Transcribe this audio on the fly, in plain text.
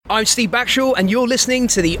I'm Steve Backshaw, and you're listening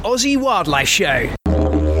to the Aussie Wildlife Show.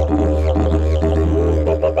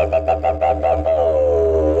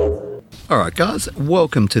 Alright guys,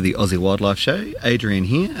 welcome to the Aussie Wildlife Show. Adrian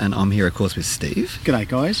here, and I'm here of course with Steve. G'day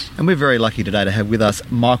guys. And we're very lucky today to have with us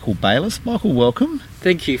Michael Bayliss. Michael, welcome.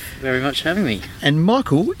 Thank you very much for having me. And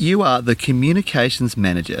Michael, you are the Communications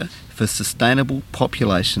Manager for Sustainable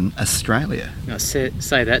Population Australia. I say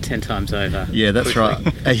that 10 times over. Yeah, that's right.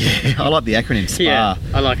 Yeah, I like the acronym SPA. Yeah,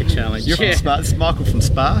 I like a challenge. You're from SPA. It's Michael from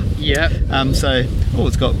SPA. Yeah.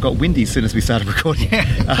 It's got windy as soon as we started recording.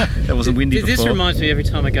 That wasn't windy before. This reminds me every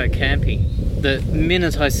time I go camping. The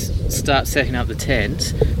minute I start setting up the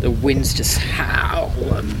tent, the winds just howl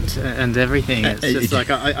and everything. It's just like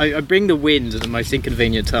I bring the wind at the most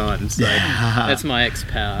inconvenient times. So that's my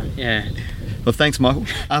X-Power. Yeah. Well, thanks, Michael.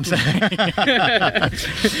 A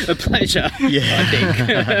pleasure, yeah. I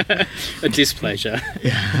think. A displeasure.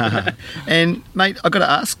 Yeah. And, mate, I've got to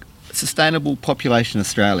ask, Sustainable Population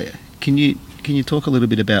Australia, can you talk a little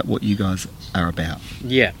bit about what you guys are about?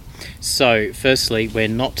 Yeah. So, firstly, we're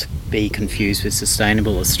not to be confused with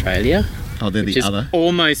Sustainable Australia. Oh, they're the other?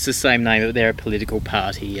 Almost the same name, but they're a political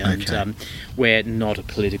party. And okay. We're not a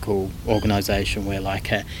political organisation. We're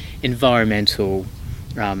like an environmental,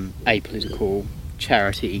 apolitical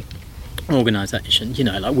charity organisation,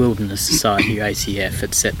 like Wilderness Society, ACF,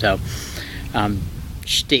 etc.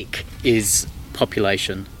 Shtick is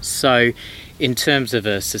population. So in terms of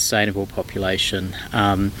a sustainable population,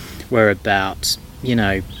 we're about,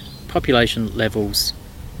 population levels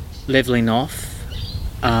levelling off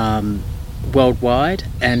worldwide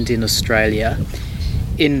and in Australia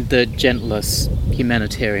in the gentlest,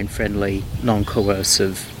 humanitarian-friendly,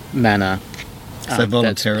 non-coercive manner. So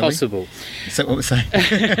voluntarily? That's possible. Is that what we're saying?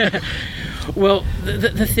 Well,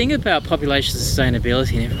 the thing about population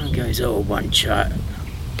sustainability, and everyone goes, one-child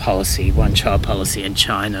policy in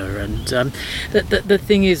China, and the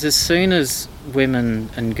thing is, as soon as women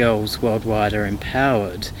and girls worldwide are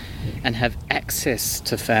empowered and have access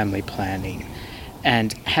to family planning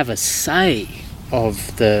and have a say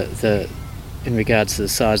of the in regards to the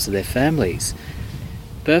size of their families,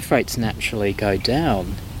 birth rates naturally go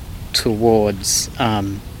down towards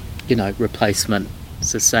replacement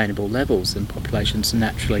sustainable levels, and populations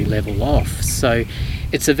naturally level off. So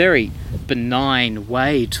it's a very benign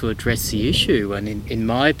way to address the issue, and in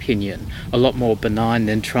my opinion a lot more benign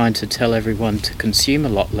than trying to tell everyone to consume a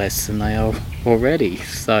lot less than they are already.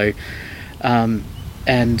 So and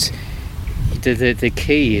the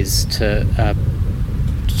key is to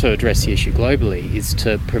address the issue globally is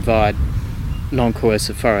to provide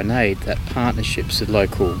non-coercive foreign aid, that partnerships with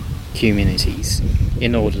local communities,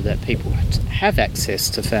 in order that people have access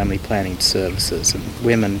to family planning services, and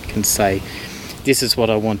women can say, this is what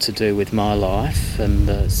I want to do with my life and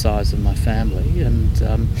the size of my family, and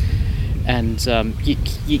that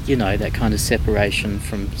kind of separation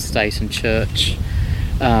from state and church,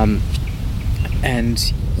 I've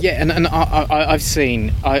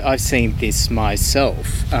seen this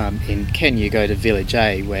myself. In Kenya, you go to Village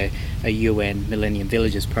A, where a UN Millennium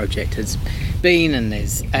Villages project has been, and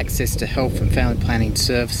there's access to health and family planning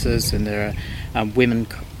services, and there are women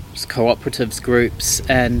cooperatives groups,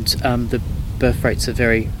 and the birth rates are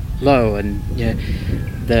very low, and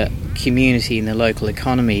the community and the local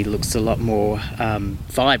economy looks a lot more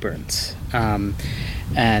vibrant, and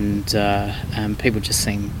people just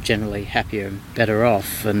seem generally happier and better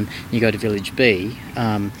off. And you go to Village B,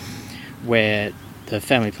 where the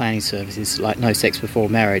family planning service is like no sex before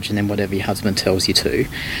marriage, and then whatever your husband tells you to,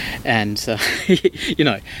 and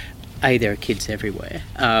A, there are kids everywhere,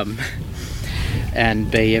 and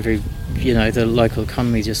B, the local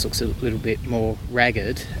economy just looks a little bit more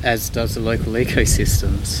ragged, as does the local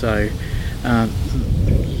ecosystem. So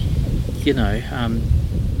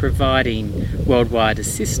providing worldwide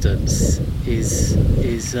assistance is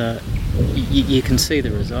you can see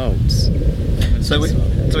the results. So we're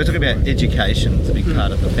talking about education as a big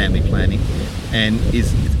part of the family planning, and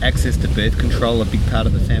is access to birth control a big part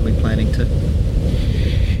of the family planning too?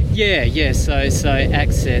 Yeah. So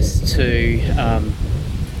access to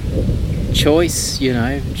choice,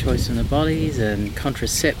 choice in the bodies, and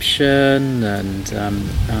contraception, and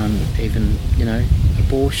even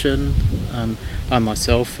abortion. I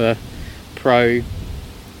myself are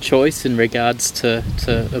pro-choice in regards to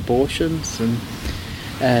abortions,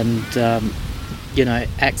 and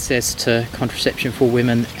access to contraception for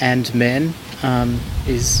women and men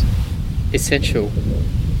is essential.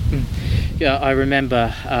 Yeah, I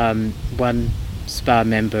remember one SPA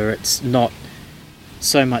member, it's not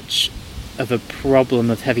so much of a problem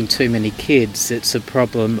of having too many kids, it's a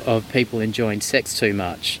problem of people enjoying sex too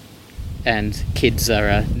much. and kids are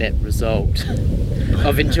a net result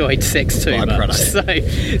of enjoyed sex too much.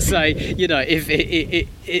 So you know, if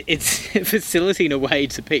it's facilitating a way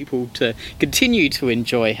to people to continue to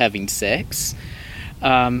enjoy having sex,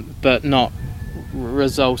 but not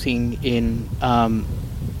resulting in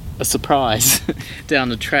a surprise down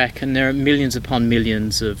the track. And there are millions upon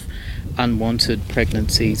millions of unwanted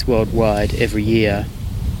pregnancies worldwide every year,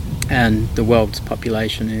 and the world's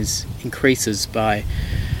population increases by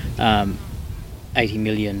 80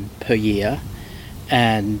 million per year,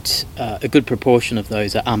 and a good proportion of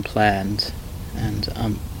those are unplanned and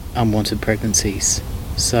unwanted pregnancies.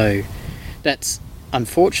 So that's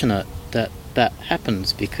unfortunate that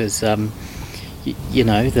happens, because you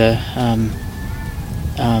know, the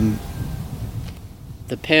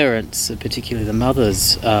parents, particularly the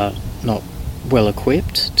mothers, are not well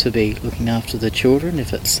equipped to be looking after the children.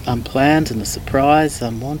 If it's unplanned and a surprise,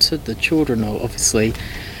 unwanted, the children are obviously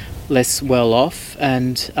less well off.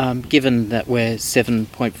 And given that we're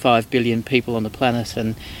 7.5 billion people on the planet,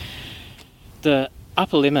 and the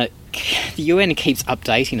upper limit, the UN keeps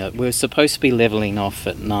updating it. We're supposed to be levelling off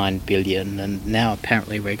at 9 billion, and now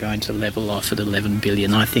apparently we're going to level off at 11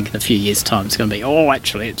 billion. I think in a few years' time it's going to be,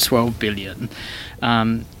 actually it's 12 billion.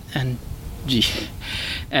 And you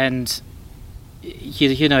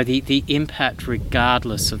know, the impact,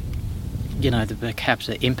 regardless of, you know, the per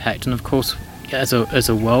capita impact, and of course as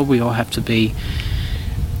a world we all have to be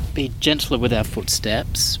gentler with our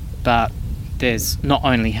footsteps, but there's not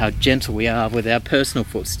only how gentle we are with our personal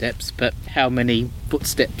footsteps, but how many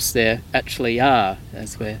footsteps there actually are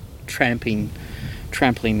as we're trampling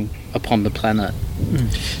upon the planet.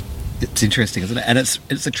 It's interesting, isn't it? And it's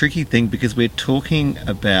a tricky thing, because we're talking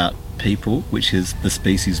about people, which is the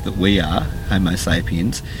species that we are, Homo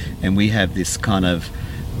sapiens, and we have this kind of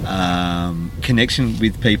connection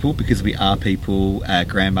with people because we are people, our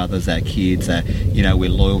grandmothers, our kids, you know, we're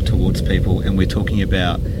loyal towards people, and we're talking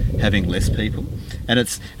about having less people. And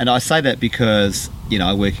I say that because, you know,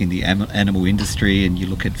 I work in the animal industry, and you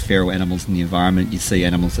look at feral animals in the environment, you see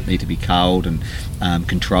animals that need to be culled and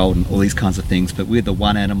controlled and all these kinds of things, but we're the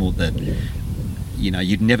one animal that, you know,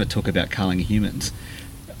 you'd never talk about culling humans,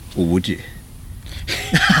 or would you?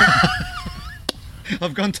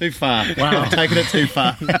 I've gone too far. Wow. I've taken it too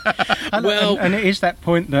far. And it is that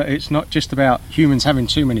point that it's not just about humans having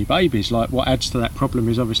too many babies. Like, what adds to that problem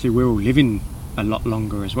is obviously we're all living a lot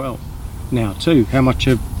longer as well now too. How much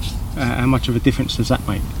of a difference does that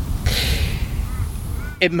make?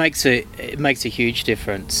 It makes a huge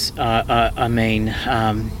difference. I mean,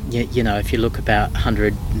 you know, if you look about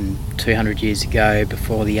 100 and 200 years ago,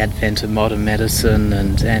 before the advent of modern medicine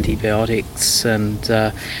and antibiotics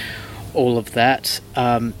and all of that,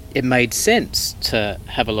 it made sense to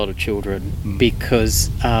have a lot of children, because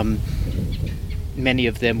many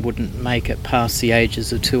of them wouldn't make it past the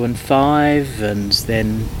ages of 2 and 5, and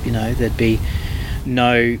then, you know, there'd be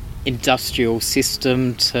no industrial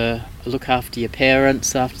system to look after your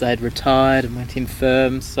parents after they'd retired and went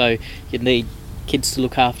infirm, so you'd need kids to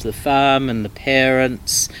look after the farm and the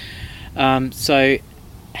parents. So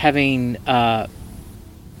having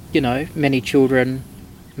you know, many children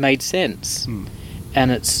made sense.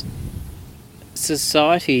 And it's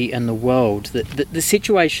society and the world, the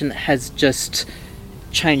situation has just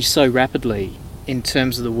changed so rapidly in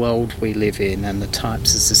terms of the world we live in and the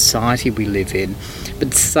types of society we live in.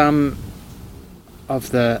 But some of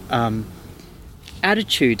the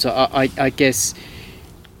attitudes, I guess,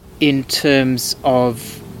 in terms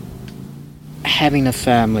of having a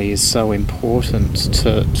family is so important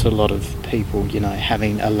to a lot of people. You know,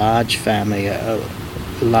 having a large family, a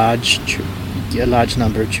large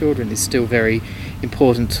number of children is still very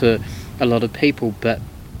important to a lot of people, but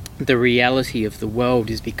the reality of the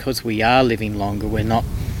world is, because we are living longer, we're not,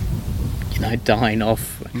 you know, dying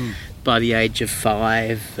off by the age of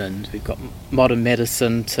 5, and we've got modern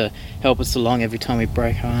medicine to help us along every time we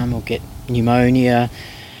break our arm or get pneumonia,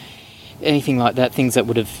 anything like that, things that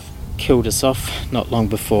would have killed us off not long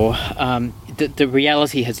before. The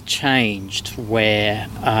reality has changed where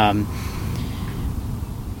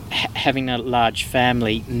having a large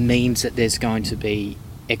family means that there's going to be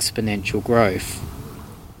exponential growth,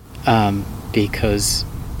 because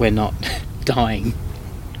we're not dying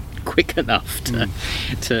quick enough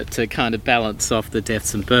to kind of balance off the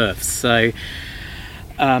deaths and births. So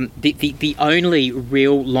the only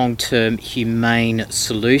real long-term humane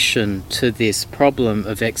solution to this problem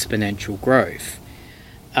of exponential growth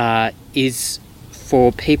is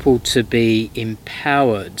for people to be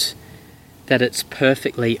empowered that it's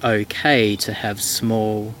perfectly okay to have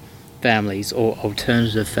small families or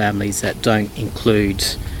alternative families that don't include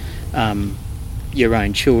your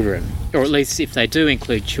own children, or at least if they do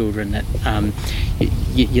include children, that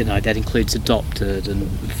you know, that includes adopted and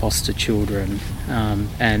foster children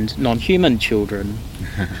and non-human children.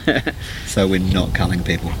 So we're not culling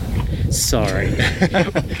people. Sorry.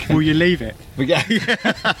 Will you leave it?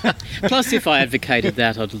 Plus, if I advocated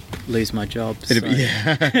that, I'd lose my job. So.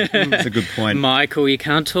 Yeah, that's a good point. Michael, you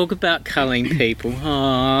can't talk about culling people.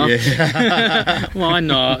 Oh, Yeah. why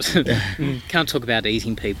not? Can't talk about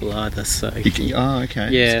eating people either. So. Oh, okay.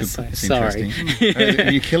 Yeah, That's sorry. interesting.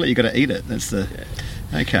 When you kill it, you got to eat it. That's the.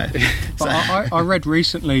 Okay. But I read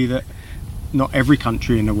recently that not every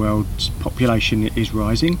country in the world's population is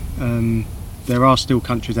rising. There are still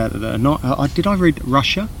countries out there that are not. Did I read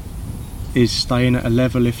Russia is staying at a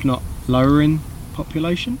level, if not lower, in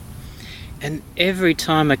population? And every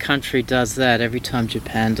time a country does that, every time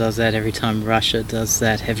Japan does that, every time Russia does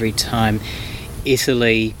that, every time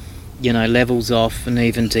Italy, you know, levels off and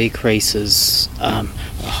even decreases, the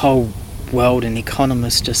whole world and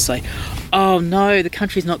economists just say, oh no, the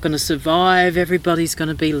country's not going to survive, everybody's going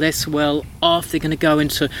to be less well off, they're going to go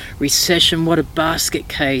into recession, what a basket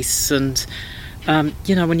case. And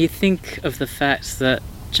you know, when you think of the fact that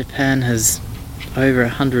Japan has over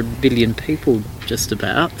 100 billion people just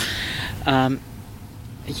about,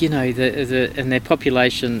 you know, and their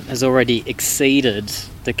population has already exceeded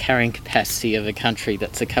the carrying capacity of a country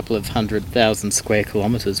that's a couple of 100,000 square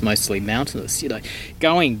kilometres, mostly mountainous. You know,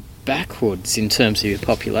 going backwards in terms of your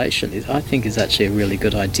population I think is actually a really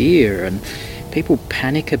good idea, and people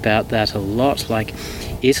panic about that a lot. Like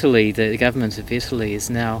Italy, the government of Italy is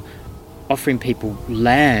now offering people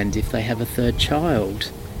land if they have a third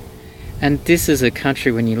child. And this is a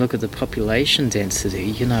country, when you look at the population density,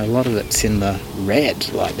 you know, a lot of it's in the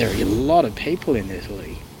red. Like, there are a lot of people in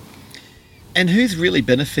Italy. And who's really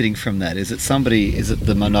benefiting from that? Is it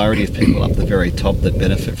the minority of people up the very top that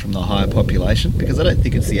benefit from the higher population? Because I don't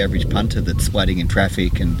think it's the average punter that's waiting in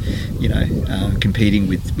traffic and, you know, competing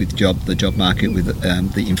with the job market with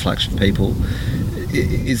the influx of people.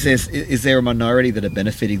 Is there a minority that are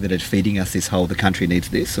benefiting, that are feeding us this whole, the country needs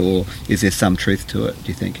this, or is there some truth to it, do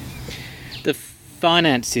you think? The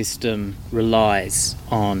finance system relies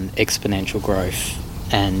on exponential growth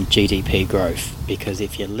and GDP growth, because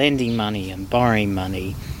if you're lending money and borrowing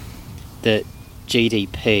money, the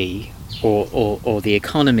GDP or the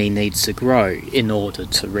economy needs to grow in order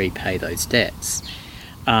to repay those debts.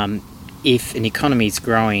 If an economy is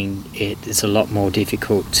growing, it is a lot more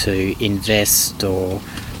difficult to invest or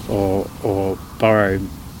borrow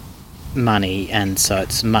money, and so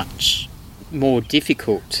it's much more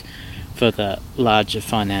difficult for the larger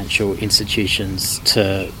financial institutions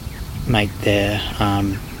to make their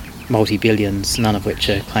multi-billions, none of which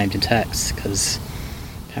are claimed in tax, because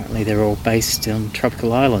apparently they're all based on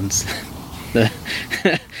tropical islands, the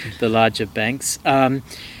larger banks. And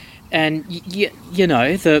you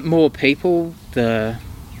know, the more people, the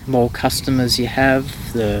more customers you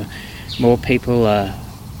have, the more people are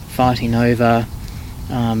fighting over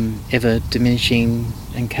ever diminishing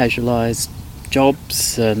and casualised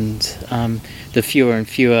jobs, and the fewer and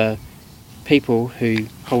fewer people who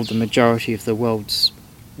hold the majority of the world's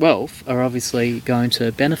wealth are obviously going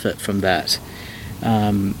to benefit from that,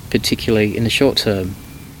 particularly in the short term,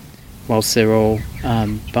 whilst they're all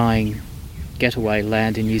buying getaway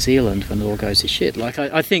land in New Zealand when it all goes to shit. Like,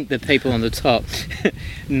 I think the people on the top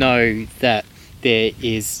know that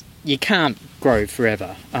you can't grow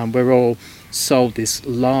forever. We're all sold this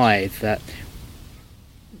lie that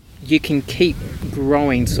you can keep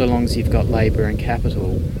growing so long as you've got labour and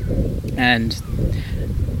capital, and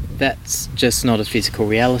that's just not a physical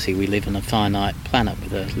reality. We live on a finite planet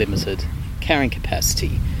with a limited carrying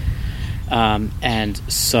capacity, and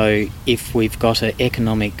so if we've got an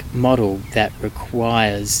economic model that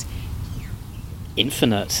requires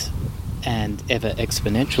infinite and ever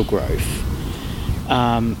exponential growth,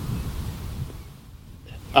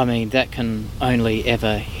 I mean, that can only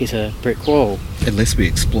ever hit a brick wall. Unless we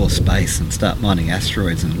explore space and start mining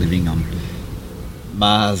asteroids and living on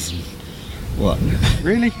Mars. What?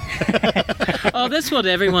 Really? Oh, that's what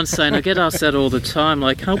everyone's saying. I get asked that all the time.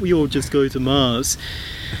 Like, can't we all just go to Mars?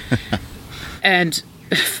 And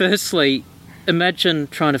firstly, imagine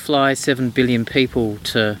trying to fly 7 billion people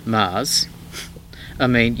to Mars. I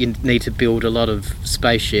mean, you need to build a lot of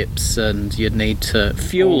spaceships, and you'd need to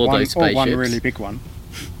fuel all those spaceships. Or one really big one.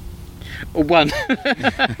 One.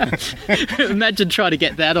 Imagine trying to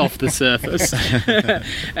get that off the surface.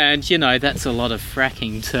 And, you know, that's a lot of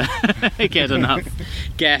fracking to get enough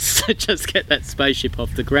gas to just get that spaceship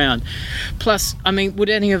off the ground. Plus, I mean, would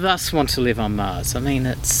any of us want to live on Mars? I mean,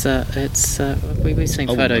 we've seen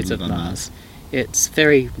photos of Mars. It's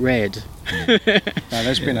very red. No,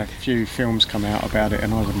 there's been a few films come out about it,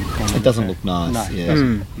 and I wouldn't comment. It doesn't look nice. No, Yeah. it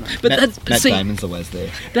doesn't. But Matt Damon's always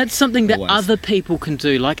there. that's something that Always. other people can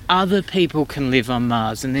do. Like, other people can live on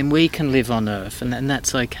Mars, and then we can live on Earth, and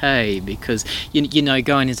that's okay, because you know,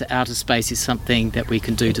 going into outer space is something that we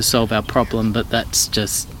can do to solve our problem, but that's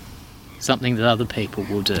just something that other people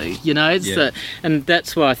will do. You know, it's Yeah. and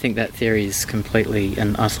that's why I think that theory is completely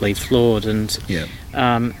and utterly flawed. And Yeah.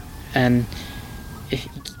 and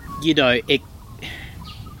you know,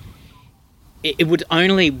 it would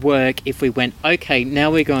only work if we went, okay,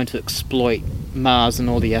 now we're going to exploit Mars and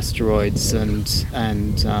all the asteroids and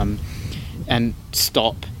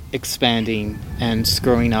stop expanding and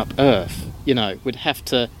screwing up Earth. You know, we'd have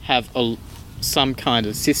to have some kind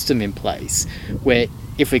of system in place where,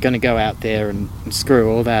 if we're going to go out there and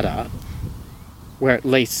screw all that up, we're at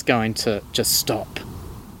least going to just stop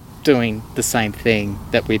doing the same thing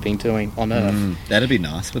that we've been doing on Earth. That'd be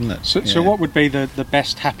nice, wouldn't it? So what would be the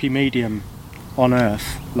best happy medium on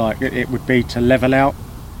Earth? Like, it would be to level out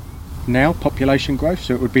now population growth,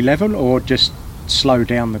 so it would be level, or just slow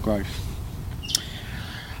down the growth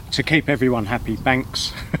to keep everyone happy.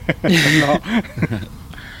 Banks.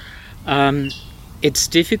 It's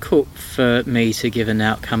difficult for me to give an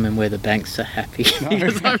outcome in where the banks are happy,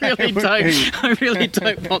 because I really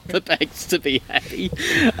don't want the banks to be happy.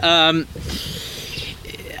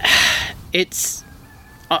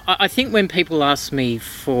 I think when people ask me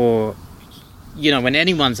for, you know, when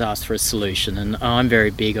anyone's asked for a solution, and I'm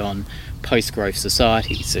very big on post-growth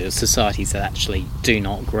societies, so societies that actually do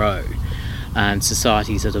not grow, and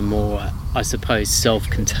societies that are more, I suppose,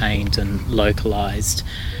 self-contained and localised.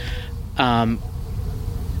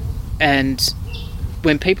 And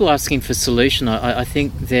when people are asking for solution, I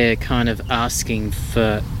think they're kind of asking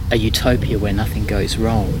for a utopia where nothing goes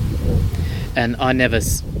wrong. And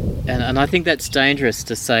I think that's dangerous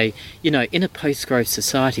to say, you know, in a post-growth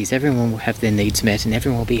societies, everyone will have their needs met and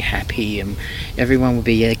everyone will be happy and everyone will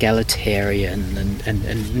be egalitarian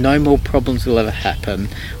and no more problems will ever happen.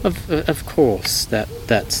 Of course,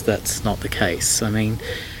 that's not the case. I mean,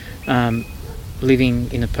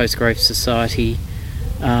 living in a post-growth society,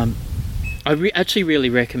 I actually really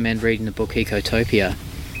recommend reading the book Ecotopia.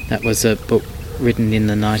 That was a book written in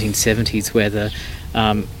the 1970s where the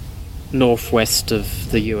northwest of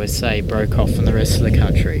the USA broke off from the rest of the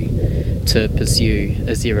country to pursue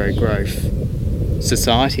a zero growth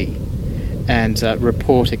society. And a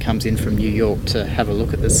reporter comes in from New York to have a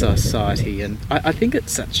look at the society, and I think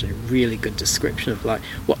it's such a really good description of like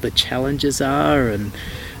what the challenges are and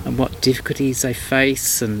what difficulties they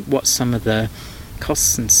face and what some of the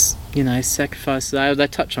costs and, you know, sacrifices are. They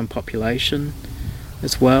touch on population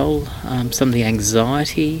as well, some of the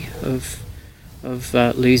anxiety of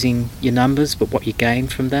losing your numbers, but what you gain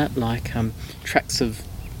from that, like tracts of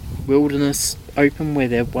wilderness open where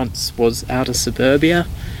there once was outer suburbia,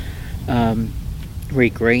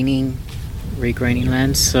 regreening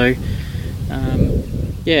lands. So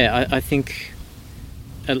I think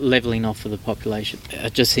a levelling off of the population, I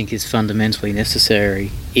just think, is fundamentally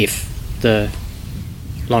necessary if the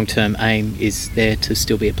long-term aim is there to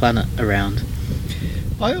still be a planet around.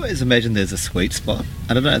 I always imagine there's a sweet spot.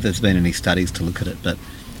 I don't know if there's been any studies to look at it, but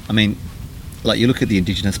I mean, like, you look at the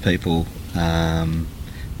indigenous people,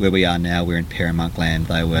 where we are now, we're in Paramonk land.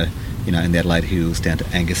 They were, you know, in the Adelaide Hills down to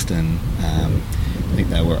Anguston. I think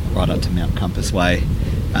they were right up to Mount Compass Way.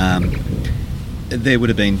 There would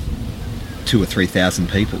have been 2,000 or 3,000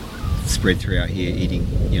 people spread throughout here eating,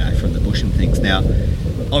 you know, from the bush and things. Now,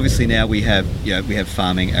 obviously now we have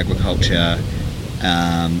farming, agriculture,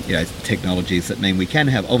 you know, technologies that mean we can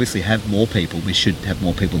have more people. We should have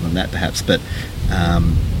more people than that perhaps, but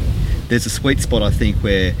there's a sweet spot, I think,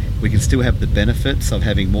 where we can still have the benefits of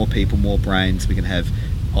having more people, more brains. We can have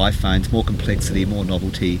iPhones, more complexity, more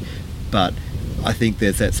novelty, but I think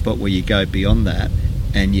there's that spot where you go beyond that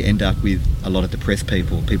and you end up with a lot of depressed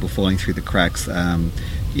people falling through the cracks,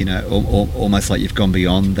 you know, almost like you've gone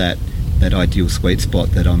beyond that ideal sweet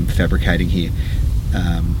spot that I'm fabricating here.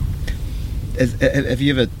 Have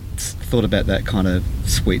you ever thought about that kind of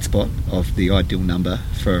sweet spot of the ideal number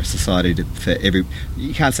for a society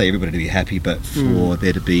you can't say everybody to be happy, but for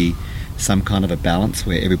there to be some kind of a balance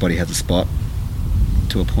where everybody has a spot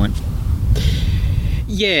to a point?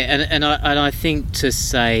 Yeah, and I think to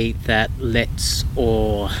say that let's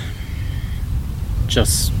all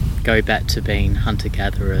just go back to being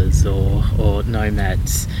hunter-gatherers or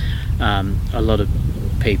nomads, a lot of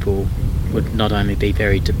people would not only be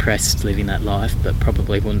very depressed living that life, but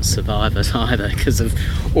probably wouldn't survive it either because of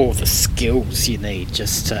all the skills you need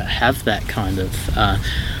just to have that kind of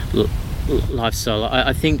lifestyle.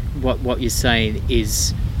 I think what you're saying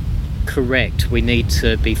is correct. We need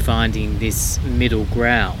to be finding this middle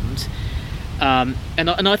ground, and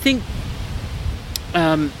I think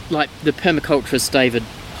like the permaculturist David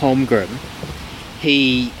Holmgren,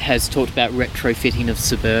 he has talked about retrofitting of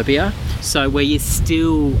suburbia. So where you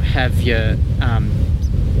still have your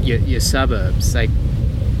suburbs, they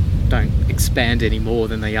don't expand any more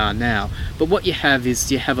than they are now. But what you have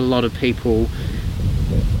is you have a lot of people,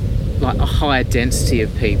 like a higher density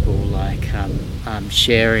of people, like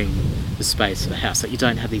sharing the space of a house. Like you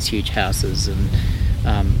don't have these huge houses and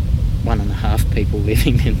 1.5 people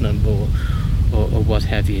living in them, or what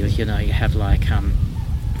have you. You know, you have like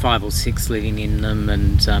 5 or 6 living in them,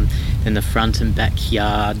 and then the front and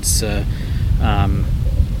backyards.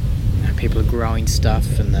 People are growing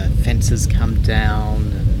stuff, and the fences come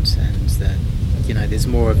down, and the, you know, there's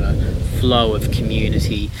more of a flow of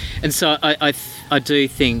community. And so I do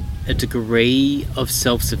think a degree of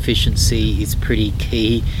self-sufficiency is pretty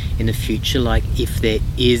key in the future. Like if there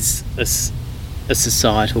is a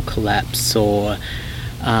societal collapse or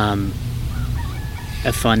a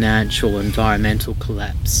financial, environmental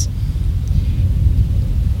collapse,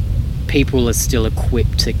 people are still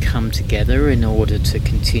equipped to come together in order to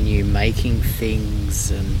continue making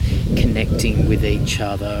things and connecting with each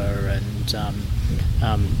other and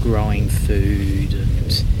growing food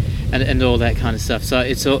and all that kind of stuff. So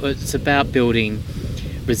it's about building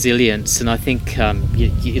resilience, and I think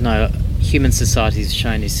you know, human society has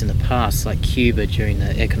shown this in the past, like Cuba during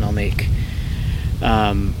the economic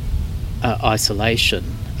isolation.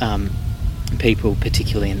 People,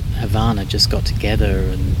 particularly in Havana, just got together,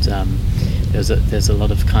 and there's a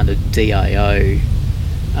lot of kind of DIO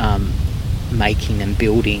making and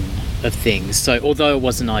building of things. So although it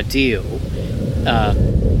wasn't ideal,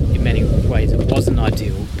 in many ways it wasn't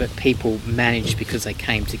ideal, but people managed because they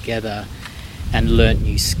came together and learnt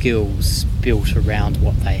new skills built around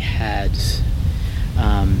what they had,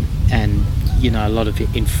 and you know, a lot of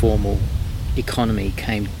informal economy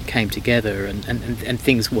came together, and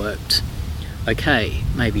things worked okay.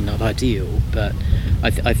 Maybe not ideal, but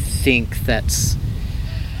I think that's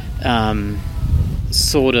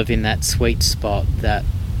sort of in that sweet spot that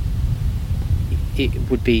it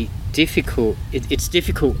would be difficult. It's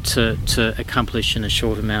difficult to accomplish in a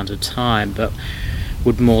short amount of time, but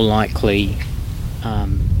would more likely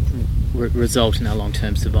result in our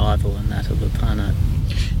long-term survival and that of the planet.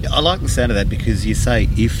 Yeah, I like the sound of that, because you say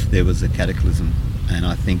if there was a cataclysm, and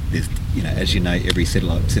I think there's, you know, as you know, every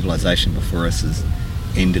civilization before us has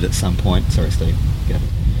ended at some point. Sorry, Steve, go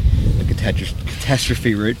a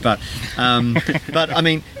catastrophe route, but I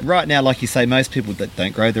mean, right now, like you say, most people that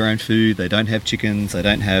don't grow their own food, they don't have chickens, they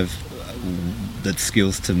don't have the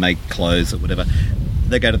skills to make clothes or whatever.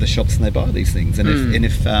 They go to the shops and they buy these things, and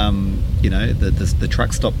if you know, the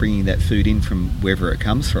trucks stop bringing that food in from wherever it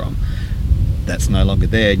comes from, that's no longer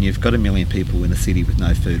there, and you've got 1 million people in a city with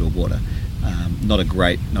no food or water. Not a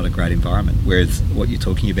great environment. Whereas what you're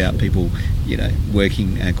talking about, people, you know,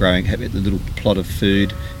 working, growing, have a little plot of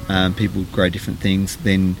food, people grow different things,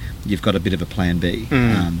 then you've got a bit of a plan B.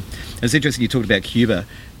 It's interesting you talked about Cuba.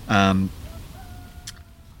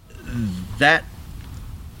 That,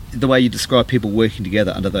 the way you describe people working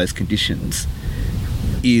together under those conditions,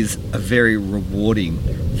 is a very rewarding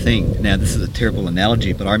thing. Now, this is a terrible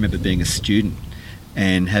analogy, but I remember being a student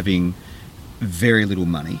and having very little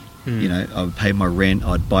money. You know, I would pay my rent,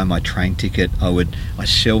 I'd buy my train ticket, I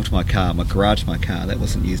shelved my car, my garage, my car, that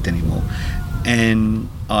wasn't used anymore. And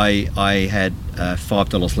I had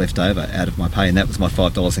 $5 left over out of my pay, and that was my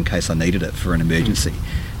 $5 in case I needed it for an emergency.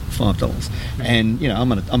 $5, and you know,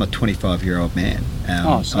 I'm a 25-year-old man.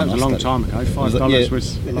 So that was a long time ago. $5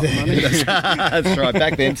 was a lot of money. That's right,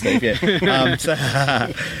 back then, Steve. Yeah,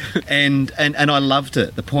 and I loved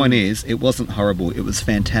it. The point is, it wasn't horrible. It was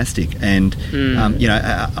fantastic, and you know,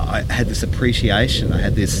 I had this appreciation. I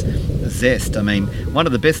had this zest. I mean, one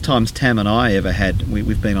of the best times Tam and I ever had.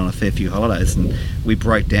 We've been on a fair few holidays, and we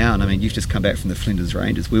broke down. I mean, you've just come back from the Flinders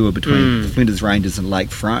Ranges. We were between the Flinders Ranges and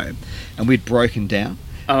Lake Frome, and we'd broken down.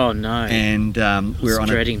 Oh no! And we were on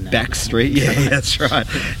a back street. Yeah, that's right.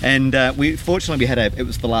 And we had it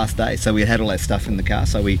was the last day, so we had all that stuff in the car.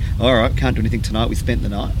 So all right, can't do anything tonight. We spent the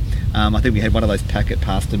night. I think we had one of those packet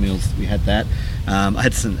pasta meals. We had that. I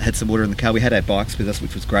had some water in the car. We had our bikes with us,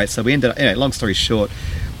 which was great. So we ended up. Anyway, long story short,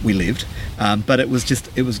 we lived. But it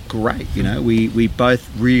was great. You know, we both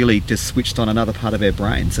really just switched on another part of our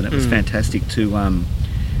brains, and it was fantastic to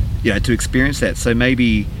you know, to experience that. So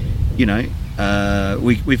maybe, you know.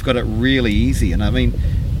 We've got it really easy, and I mean,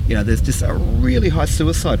 you know, there's just a really high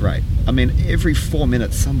suicide rate. I mean, every 4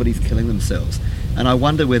 minutes somebody's killing themselves, and I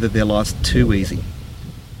wonder whether their life's too easy.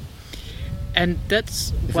 And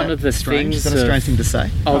that's Is one that of the strange? things Is that a strange thing to say?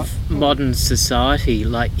 of modern society.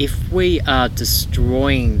 Like, if we are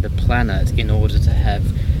destroying the planet in order to have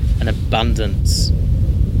an abundance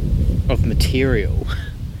of material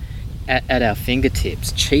at our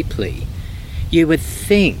fingertips cheaply, you would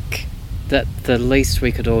think that the least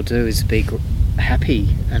we could all do is be happy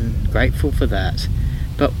and grateful for that.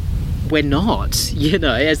 But we're not,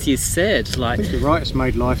 as you said. Like, I think you're right, it's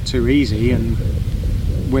made life too easy, and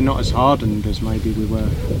we're not as hardened as maybe we were.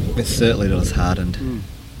 We're certainly not as hardened.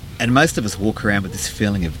 And most of us walk around with this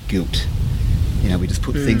feeling of guilt. We just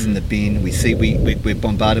put things in the bin. We see we're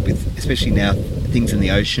bombarded with, especially now, things in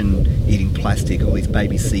the ocean eating plastic. All these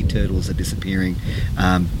baby sea turtles are disappearing,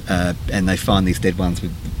 and they find these dead ones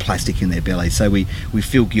with plastic in their belly. So we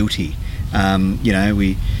feel guilty.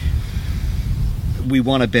 We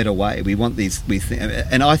want a better way. We want these.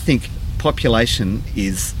 And I think population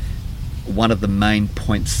is one of the main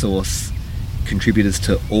point source contributors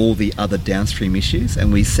to all the other downstream issues.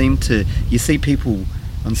 And you see people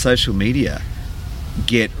on social media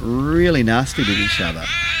get really nasty with each other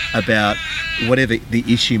about whatever the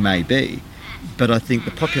issue may be. But I think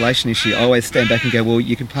the population issue, I always stand back and go, well,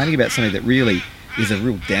 you're complaining about something that really is a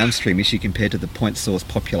real downstream issue compared to the point source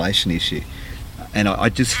population issue. And I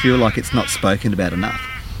just feel like it's not spoken about enough.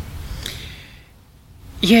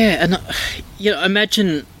 Yeah, and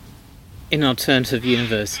imagine in an alternative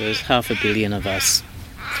universe there's 500 million of us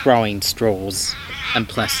throwing straws and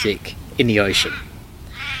plastic in the ocean.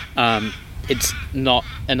 It's not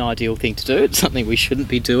an ideal thing to do. It's something we shouldn't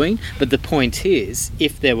be doing. But the point is,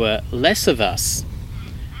 if there were less of us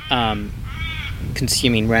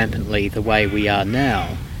consuming rampantly the way we are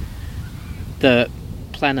now, the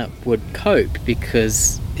planet would cope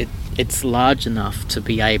because it's large enough to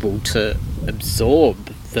be able to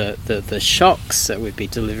absorb the shocks that we'd be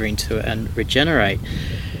delivering to it and regenerate.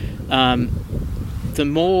 The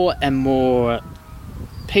more and more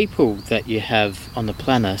people that you have on the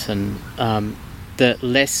planet, and the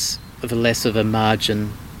less of a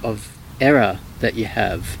margin of error that you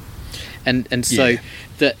have, and so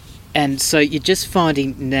so you're just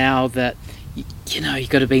finding now that you've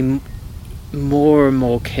got to be more and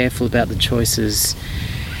more careful about the choices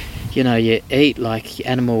you eat. Like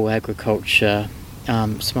animal agriculture,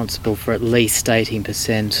 responsible for at least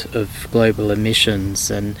 18% of global emissions,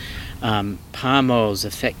 and palm oil's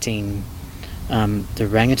affecting the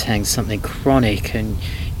orangutans, something chronic, and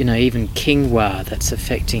even quinoa that's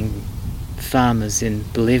affecting farmers in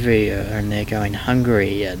Bolivia, and they're going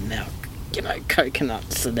hungry, and now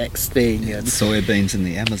coconuts the next thing, and soybeans in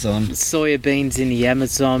the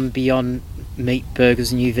Amazon. Beyond Meat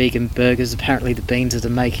burgers, new vegan burgers, apparently the beans that are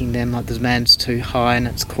making them, like the demand's too high and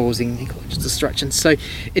it's causing ecological destruction. So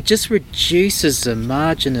it just reduces the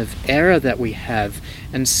margin of error that we have,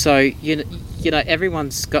 and so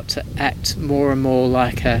everyone's got to act more and more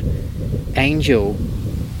like a angel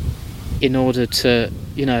in order to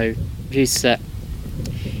reduce that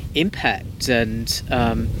impact. And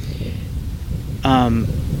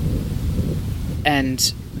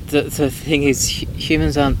the thing is,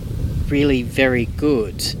 humans aren't really very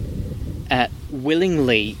good at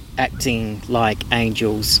willingly acting like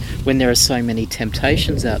angels when there are so many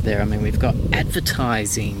temptations out there. I mean, we've got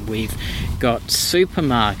advertising, we've got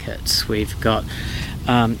supermarkets, we've got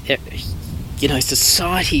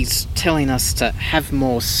society's telling us to have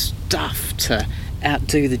more stuff to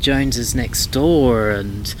outdo the Joneses next door,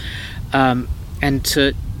 and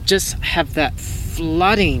to just have that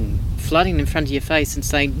flooding in front of your face and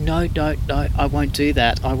saying, no, I won't do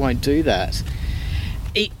that.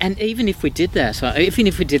 And even if we did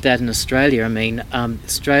that in Australia, I mean,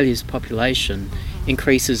 Australia's population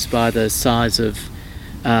increases by the size of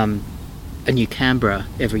a New Canberra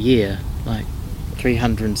every year, like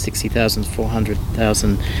 360,000,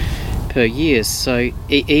 400,000 per year. So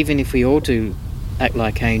even if we all do act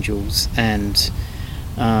like angels and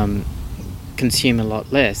consume a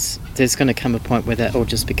lot less, there's going to come a point where that all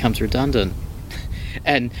just becomes redundant.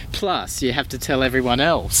 And plus, you have to tell everyone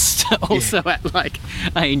else to also act like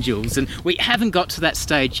angels. And we haven't got to that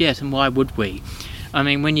stage yet, and why would we? I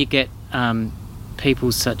mean, when you get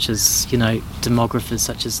people such as, demographers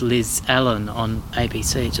such as Liz Allen on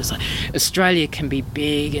ABC, it's just like, Australia can be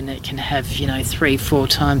big and it can have, 3-4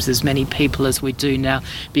 times as many people as we do now,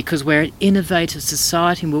 because we're an innovative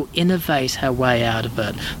society and we'll innovate our way out of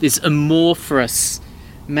it. This amorphous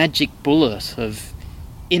magic bullet of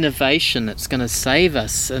innovation that's going to save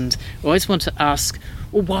us. And I always want to ask,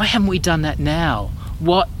 well, why haven't we done that now?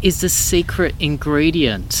 What is the secret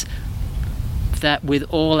ingredient that with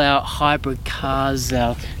all our hybrid cars,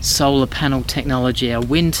 our solar panel technology, our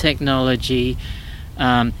wind technology,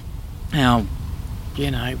 our,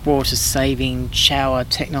 water saving shower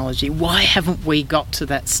technology. Why haven't we got to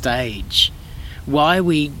that stage? Why are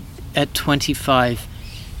we at 25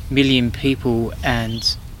 million people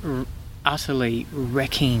and utterly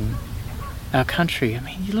wrecking our country? I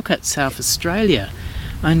mean, you look at South Australia,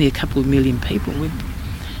 only a couple of million people,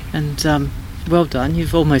 well done,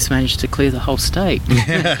 you've almost managed to clear the whole state.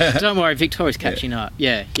 Don't worry, Victoria's catching up.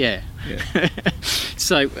 Yeah.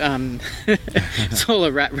 So it's all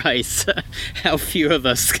a rat race. How few of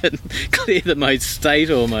us can clear the most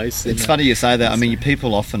state almost. It's funny you say that. I mean,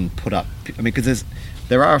 people often put up, because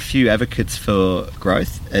there are a few advocates for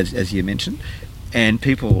growth, as you mentioned, and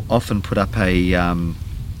people often put up a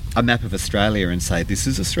map of Australia and say, this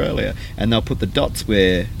is Australia, and they'll put the dots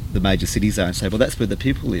where the major cities are and say, well, that's where the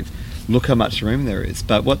people live. Look how much room there is.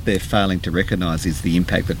 But what they're failing to recognise is the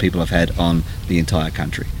impact that people have had on the entire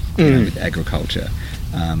country, with agriculture,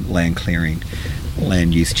 land clearing,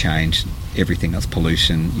 land use change, everything else,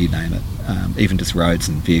 pollution, you name it, even just roads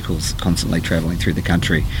and vehicles constantly travelling through the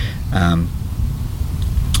country.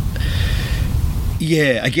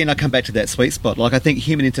 Again, I come back to that sweet spot. Like, I think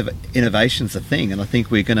human innovation's a thing, and I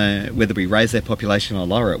think we're going to, whether we raise our population or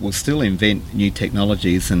lower it, we'll still invent new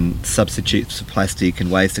technologies and substitutes for plastic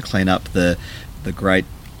and ways to clean up the great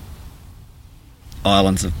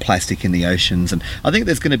islands of plastic in the oceans. And I think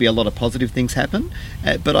there's going to be a lot of positive things happen.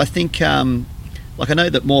 But I think, I know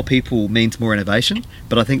that more people means more innovation,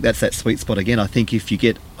 but I think that's that sweet spot again. I think if you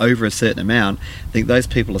get over a certain amount, I think those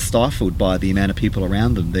people are stifled by the amount of people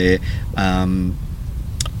around them.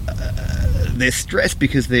 They're stressed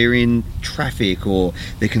because they're in traffic, or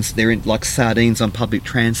they're in like sardines on public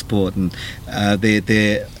transport, and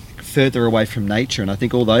they're further away from nature. And I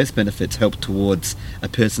think all those benefits help towards a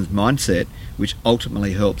person's mindset, which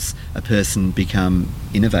ultimately helps a person become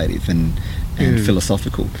innovative and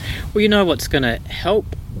philosophical. Well, you know what's going to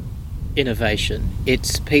help innovation?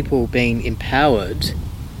 It's people being empowered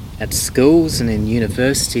at schools and in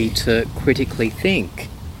university to critically think.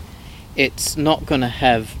 It's not going to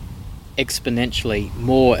have exponentially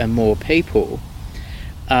more and more people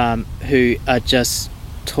who are just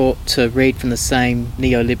taught to read from the same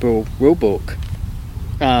neoliberal rulebook.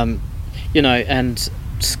 And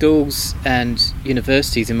schools and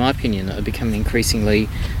universities, in my opinion, are becoming increasingly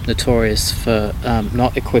notorious for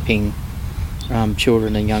not equipping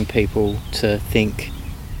children and young people to think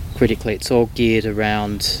critically. It's all geared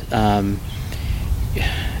around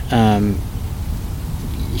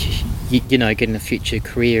getting a future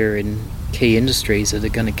career in key industries that are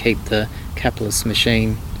going to keep the capitalist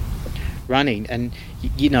machine running. And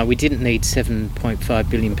we didn't need 7.5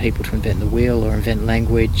 billion people to invent the wheel or invent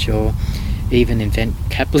language or even invent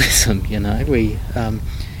capitalism.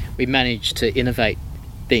 We managed to innovate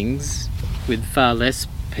things with far less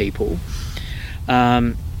people,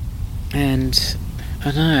 and I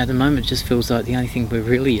don't know, at the moment it just feels like the only thing we're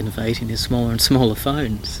really innovating is smaller and smaller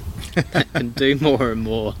phones that can do more and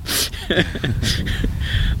more.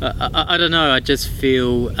 I don't know, I just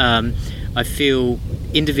feel I feel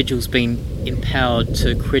individuals being empowered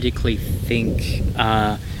to critically think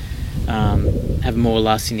have a more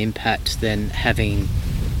lasting impact than having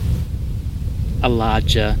a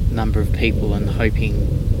larger number of people and hoping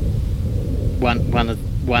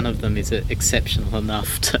one of them is exceptional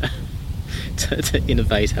enough to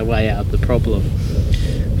innovate our way out of the problem.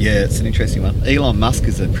 Yeah, it's an interesting one. Elon Musk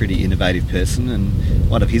is a pretty innovative person, and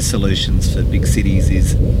one of his solutions for big cities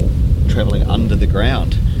is travelling under the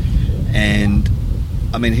ground. And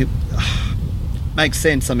I mean, makes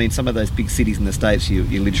sense. I mean, some of those big cities in the States, you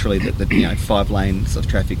literally, 5 lanes of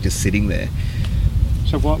traffic just sitting there.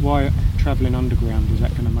 So why travelling underground? Is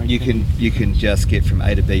that going to make you can just get from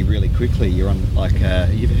A to B really quickly. You're on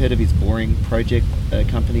you've heard of his boring project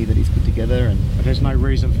company that he's put together, and but there's no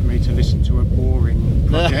reason for me to listen to a boring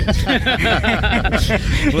project.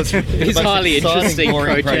 It's a highly interesting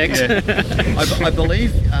project. I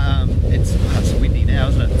believe it's windy now,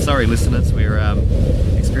 isn't it? Sorry, listeners, we're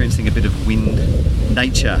experiencing a bit of wind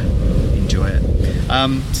nature. Enjoy it.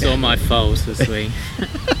 It's all my fault this week.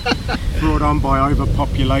 Brought on by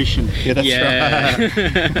overpopulation. Yeah, that's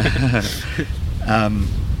right.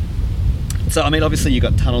 So, I mean, obviously you've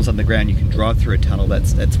got tunnels underground. You can drive through a tunnel.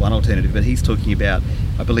 That's one alternative. But he's talking about,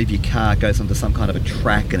 I believe your car goes onto some kind of a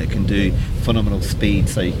track and it can do phenomenal speed,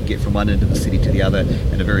 so you can get from one end of the city to the other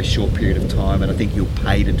in a very short period of time. And I think you'll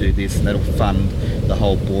pay to do this, and that'll fund the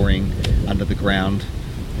whole boring under the ground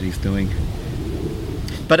that he's doing.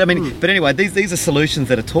 But I mean, but anyway, these are solutions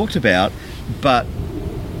that are talked about. But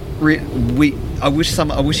I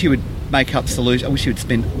wish he would make up solutions. I wish he would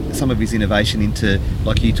spend some of his innovation into,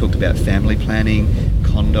 like you talked about, family planning,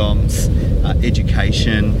 condoms,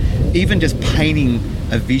 education, even just painting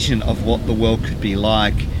a vision of what the world could be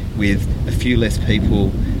like with a few less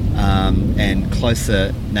people, and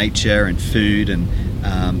closer nature and food and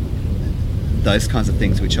those kinds of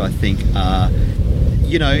things, which I think are,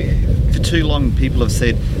 you know, for too long people have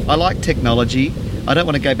said, I like technology, I don't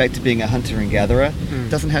want to go back to being a hunter and gatherer. It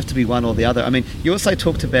doesn't have to be one or the other. I mean, you also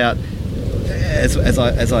talked about, as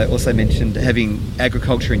I also mentioned, having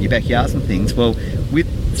agriculture in your backyards and things. Well,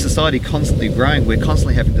 with society constantly growing, we're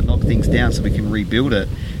constantly having to knock things down so we can rebuild it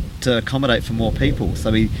to accommodate for more people.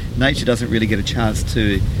 So nature doesn't really get a chance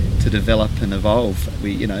to develop and evolve.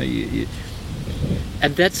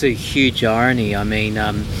 And that's a huge irony. I mean,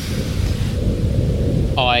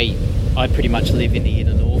 I pretty much live in the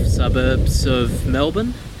inner north suburbs of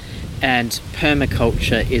Melbourne, and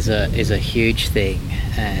permaculture is a huge thing,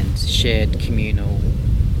 and shared communal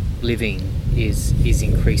living is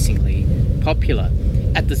increasingly popular.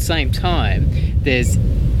 At the same time, there's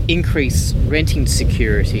increased renting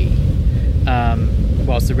security,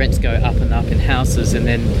 whilst the rents go up and up in houses, and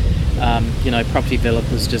then property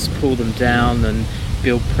developers just pull them down and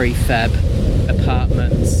build prefab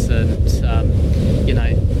apartments and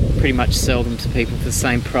pretty much sell them to people for the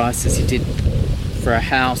same price as you did for a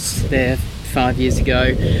house there 5 years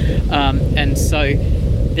ago, and so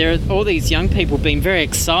there are all these young people being very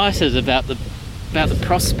excited about the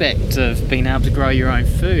prospect of being able to grow your own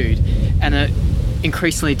food, and are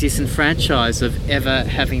increasingly disenfranchised of ever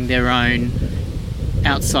having their own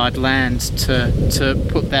outside land to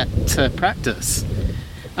put that to practice.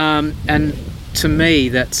 And to me,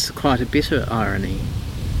 that's quite a bitter irony,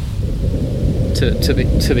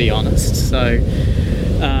 to be honest. So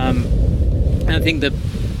I think that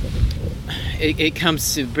it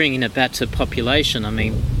comes to bringing it back to population. I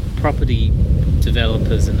mean, property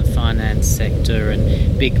developers in the finance sector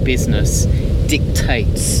and big business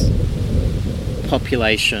dictates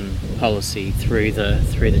population policy through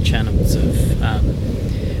the channels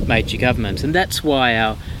of major government, and that's why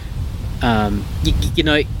our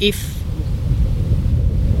if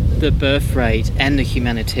the birth rate and the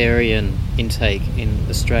humanitarian intake in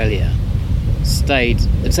Australia stayed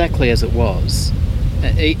exactly as it was,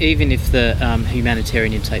 even if the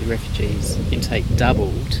humanitarian intake, refugees intake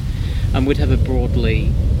doubled, we'd have a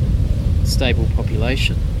broadly stable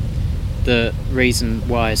population. The reason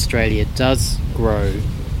why Australia does grow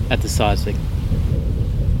at the size of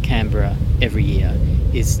Canberra every year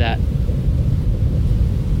is that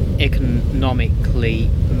economically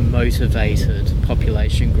motivated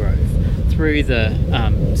population growth through the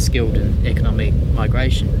skilled and economic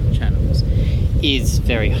migration channels is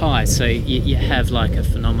very high. So you have like a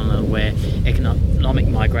phenomenon where economic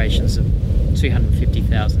migrations of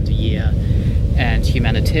 250,000 a year and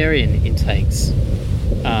humanitarian intakes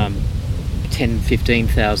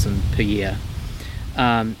 15,000 per year.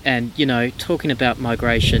 And talking about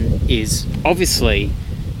migration is obviously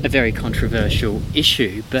a very controversial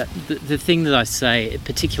issue, but the thing that I say,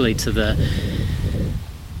 particularly to the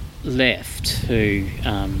left, who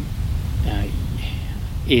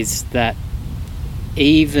is that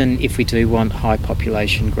even if we do want high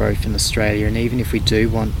population growth in Australia, and even if we do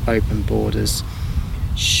want open borders,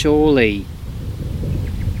 surely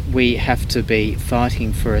we have to be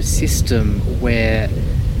fighting for a system where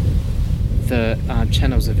the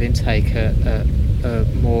channels of intake are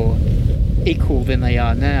more equal than they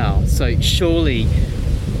are now. So surely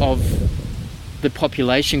of the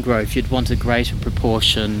population growth, you'd want a greater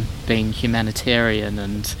proportion being humanitarian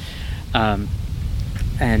and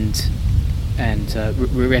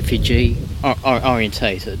refugee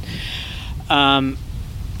orientated, and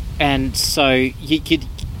so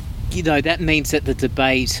that means that the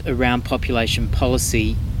debate around population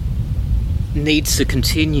policy needs to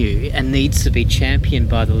continue and needs to be championed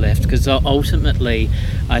by the left, because ultimately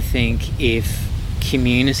I think if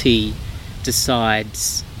community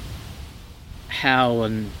decides how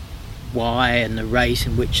and why and the rate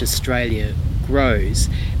in which Australia grows,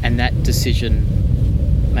 and that decision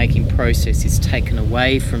making process is taken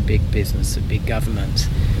away from big business and big government,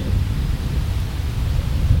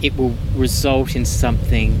 it will result in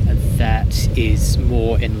something that is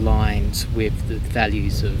more in line with the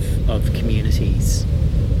values of communities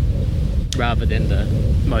rather than the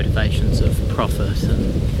motivations of profit.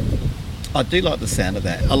 And I do like the sound of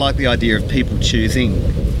that. I like the idea of people choosing,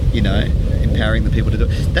 empowering the people to do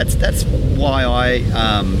it. That's why I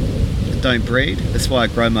don't breed. That's why I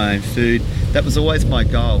grow my own food. That was always my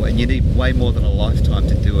goal, and you need way more than a lifetime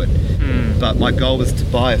to do it. But my goal was to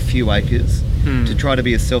buy a few acres to try to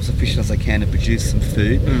be as self-sufficient as they can and produce some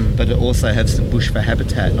food, but to also have some bush for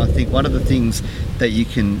habitat. And I think one of the things that you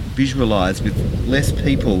can visualise with less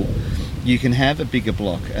people, you can have a bigger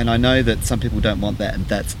block. And I know that some people don't want that, and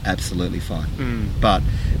that's absolutely fine. But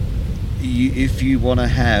if you want to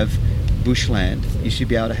have bushland, you should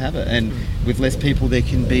be able to have it. And with less people, there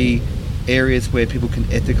can be areas where people can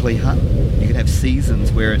ethically hunt. You can have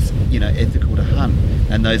seasons where it's ethical to hunt,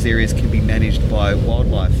 and those areas can be managed by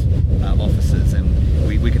wildlife officers, and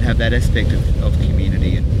we can have that aspect of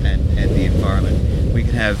community and the environment. We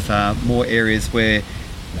can have more areas where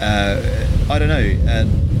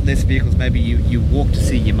less vehicles. Maybe you walk to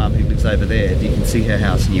see your mum who lives over there. You can see her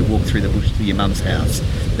house, and you walk through the bush to your mum's house,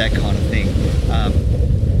 that kind of thing.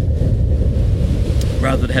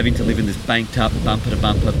 Rather than having to live in this banked up, bumper to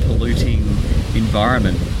bumper, polluting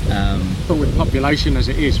environment. But with population as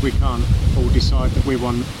it is, we can't all decide that we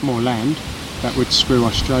want more land. That would screw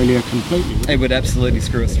Australia completely. It would absolutely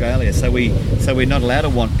screw Australia. So we're not allowed to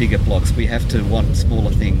want bigger blocks. We have to want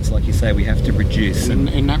smaller things. Like you say, we have to reduce. And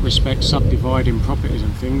in that respect, subdividing properties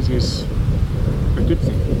and things is a good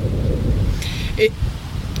thing.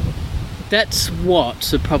 That's what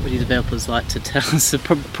the property developers like to tell us. The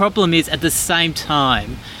problem is, at the same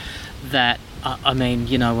time, that I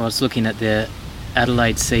was looking at the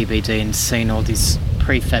Adelaide CBD and seeing all this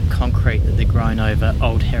prefab concrete that they're growing over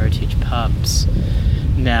old heritage pubs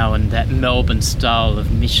now, and that Melbourne style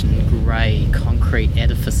of mission grey concrete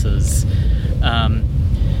edifices, and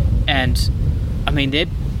they're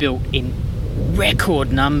built in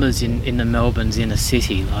record numbers in the Melbourne's inner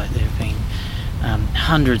city. Like, there have been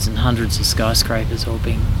hundreds and hundreds of skyscrapers all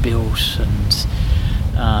being built, and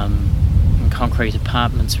concrete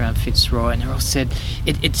apartments around Fitzroy, and they're all said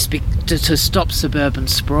it's to stop suburban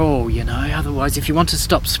sprawl, otherwise if you want to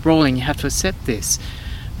stop sprawling you have to accept this.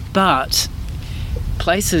 But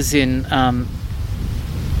places in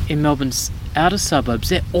Melbourne's outer suburbs,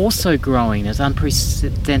 they're also growing at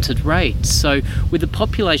unprecedented rates. So with the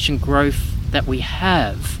population growth that we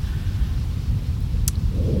have,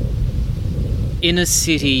 inner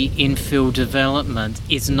city infill development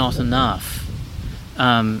is not enough.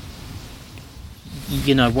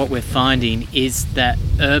 What we're finding is that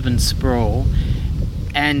urban sprawl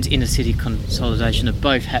and inner city consolidation are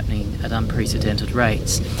both happening at unprecedented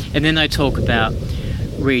rates. And then they talk about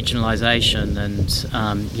regionalisation and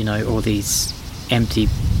all these empty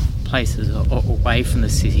places away from the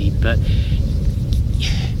city. But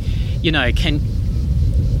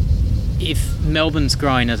if Melbourne's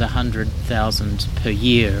growing at 100,000 per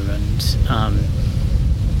year, and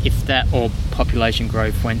if that all population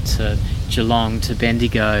growth went to Geelong, to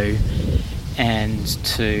Bendigo and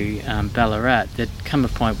to Ballarat, there'd come a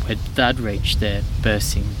point where they'd reach their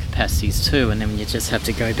bursting capacities too, and then you just have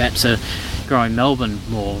to go back to growing Melbourne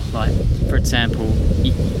more. Like, for example,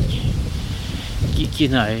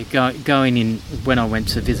 going in when I went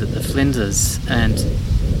to visit the Flinders, and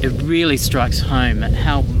it really strikes home at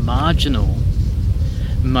how marginal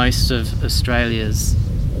most of Australia's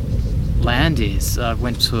land is. I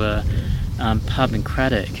went to a pub in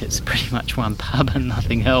Craddock. It's pretty much one pub and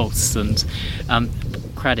nothing else, and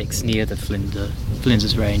Craddock's near the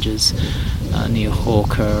Flinders Ranges, near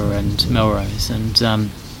Hawker and Melrose, and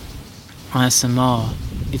I asked them,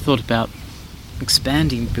 you thought about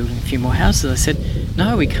expanding, building a few more houses? I said,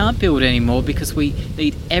 no, we can't build anymore because we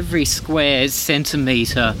need every square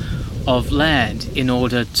centimetre of land in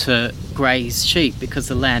order to graze sheep, because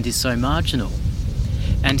the land is so marginal.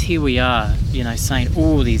 And here we are, saying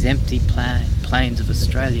all these empty plains of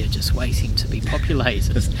Australia just waiting to be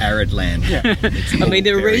populated. Just arid land. Yeah.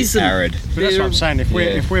 The reason arid. But that's what I'm saying.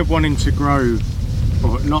 If we're wanting to grow,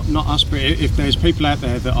 or not us, but if there's people out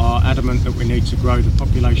there that are adamant that we need to grow the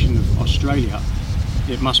population of Australia,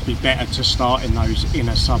 it must be better to start in those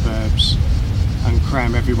inner suburbs and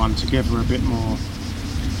cram everyone together a bit more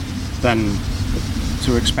than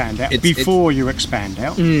to expand out. Before you expand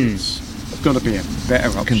out, it's got to be a better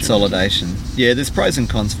option. Consolidation. Yeah, there's pros and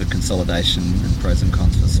cons for consolidation and pros and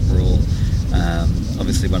cons for sprawl.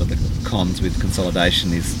 Obviously, one of the cons with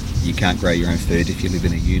consolidation is you can't grow your own food if you live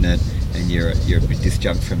in a unit and you're a bit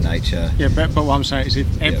disjunct from nature. Yeah, but what I'm saying is,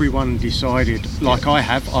 if everyone decided, like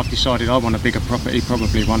I've decided I want a bigger property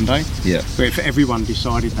probably one day. Yeah. But if everyone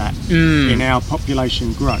decided that in our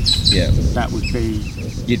population growth, that would be.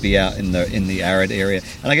 You'd be out in the arid area.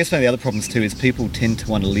 And I guess one of the other problems too is people tend to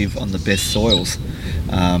want to live on the best soils.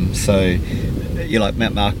 So you're like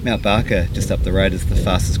Mount Barker, just up the road, is the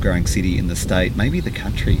fastest growing city in the state, maybe the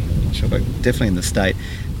country, I'm not sure, but definitely in the state.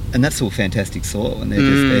 And that's all fantastic soil, and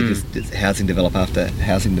they're just housing development after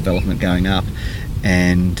housing development going up.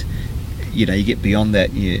 And you get beyond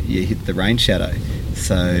that, you hit the rain shadow.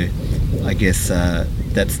 So I guess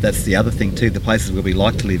that's the other thing too. The places where we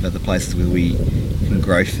like to live are the places where we can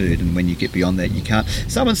grow food, and when you get beyond that, you can't.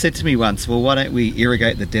 Someone said to me once, well, why don't we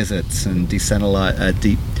irrigate the deserts and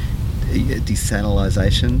desalinization,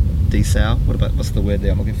 what's the word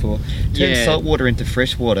there I'm looking for? Turn salt water into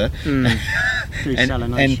fresh water,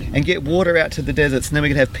 and get water out to the deserts, and then we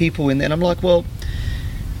can have people in there. And I'm like, well,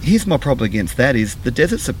 here's my problem against that is the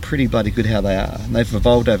deserts are pretty bloody good how they are, and they've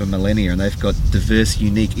evolved over millennia, and they've got diverse,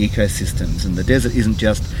 unique ecosystems. And the desert isn't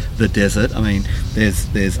just the desert. I mean,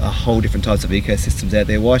 there's a whole different types of ecosystems out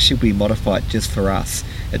there. Why should we modify it just for us?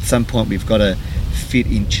 At some point, we've got to fit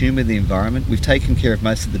in tune with the environment. We've taken care of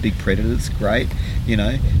most of the big predators. Great,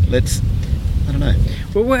 let's. I don't know.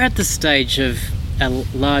 Well, we're at the stage of our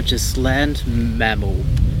largest land mammal.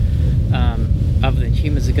 Other than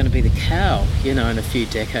humans, are going to be the cow, in a few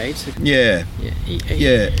decades. Yeah.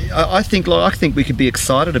 I think we could be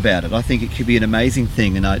excited about it. I think it could be an amazing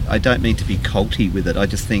thing, and I don't mean to be culty with it. I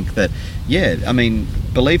just think that,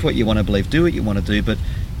 believe what you want to believe, do what you want to do,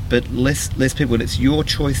 but less people. And it's your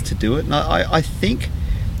choice to do it. And I think,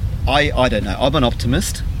 I don't know. I'm an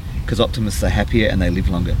optimist, because optimists are happier and they live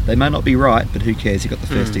longer. They may not be right, but who cares? You've got the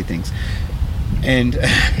first two things. And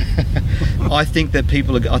I think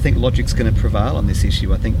logic's going to prevail on this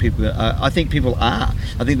issue. I think people are. I think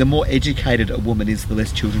the more educated a woman is, the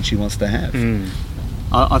less children she wants to have.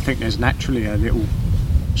 I think there's naturally a little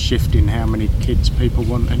shift in how many kids people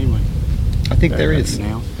want anyway. I think there is.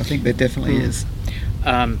 Now. I think there definitely is.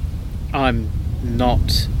 I'm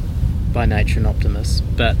not by nature an optimist,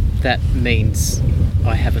 but that means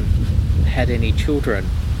I haven't had any children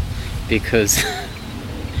because...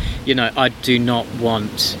 I do not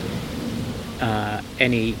want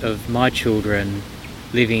any of my children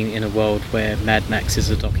living in a world where Mad Max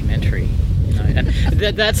is a documentary. And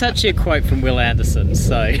that's actually a quote from Will Anderson,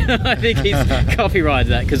 so I think he's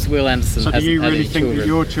copyrighted that because Will Anderson hasn't had any children. So do you really think that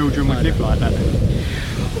your children would live like that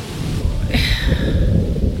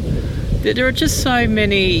then? There are just so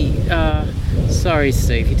many... Sorry,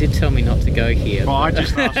 Steve, you did tell me not to go here. Well, I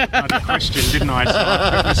just asked a question, didn't I? So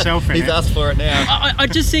I put myself in. He's asked for it now. I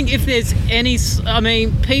just think if there's any...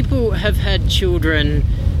 people have had children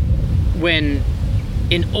when,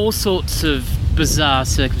 in all sorts of bizarre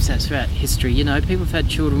circumstances throughout history, people have had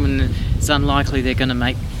children when it's unlikely they're going to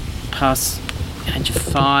make past the age of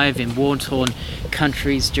 5 in war-torn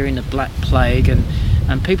countries during the Black Plague, and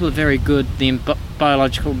people are very good. The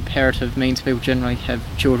biological imperative means people generally have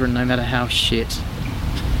children no matter how shit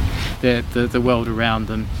the world around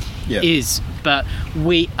them is. But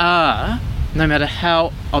we are, no matter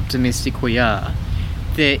how optimistic we are,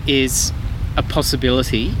 there is a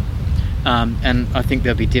possibility, and I think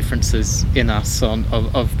there'll be differences in us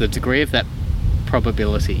of the degree of that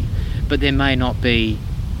probability, but there may not be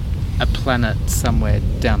a planet somewhere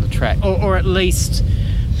down the track, or at least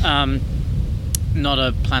not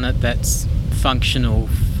a planet that's functional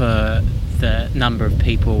for the number of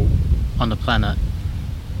people on the planet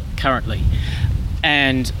currently.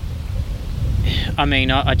 And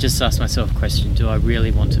I just asked myself a question: do I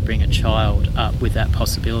really want to bring a child up with that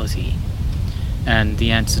possibility? And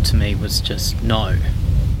the answer to me was just no.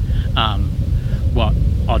 What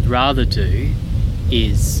I'd rather do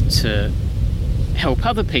is to help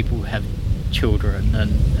other people have children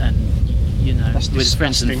and with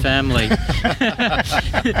friends and family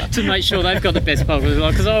to make sure they've got the best possible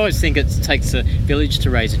life. Because I always think it takes a village to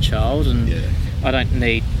raise a child, and I don't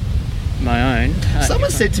need my own. Someone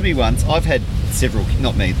said to me once, I've had several,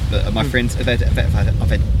 not me, but my friends, I've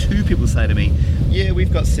had 2 people say to me, yeah,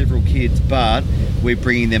 we've got several kids, but we're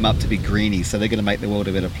bringing them up to be greenies, so they're going to make the world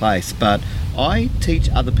a better place. But I teach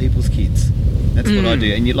other people's kids. That's what I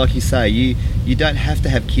do. And like you say, you don't have to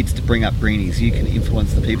have kids to bring up greenies. You can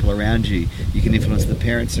influence the people around you. You can influence the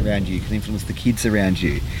parents around you. You can influence the kids around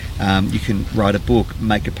you. You can write a book,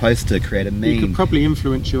 make a poster, create a meme. You could probably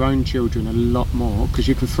influence your own children a lot more because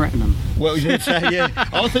you can threaten them. Well, I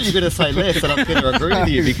thought you were going to say less, and I'm going to agree with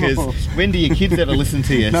you, because when do your kids ever listen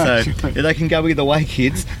to you? No, so they can go either way,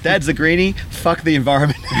 kids. Dad's a greenie, fuck the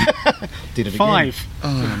environment. Did it again. 5.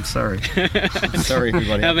 Oh, I'm sorry. Sorry,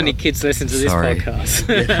 everybody. How many kids listen to this podcast?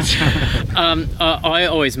 I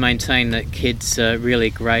always maintain that kids are really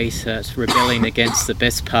great at rebelling against the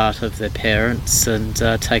best part of their parents and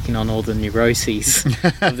taking on all the neuroses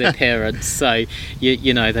of their parents. So,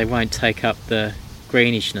 they won't take up the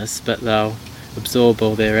greenishness, but they'll absorb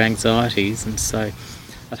all their anxieties. And so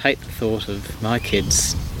I'd hate the thought of my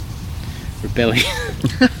kids rebelling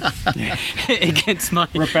against my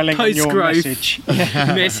Rebelling on your post-growth message.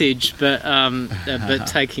 message, but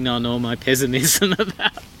taking on all my pessimism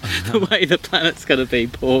about the way the planet's going to be,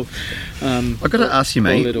 Paul. I've got to ask you,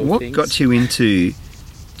 mate, what got you into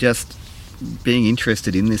just being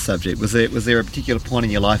interested in this subject? Was there a particular point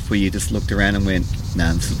in your life where you just looked around and went,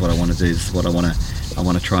 "No, this is what I want to do. This is what I want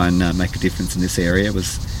to try and make a difference in this area"?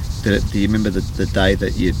 Do you remember the day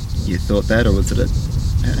that you thought that, or was it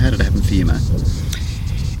how did it happen for you, mate?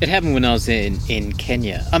 It happened when I was in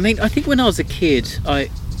Kenya. I mean, I think when I was a kid, I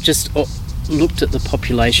just looked at the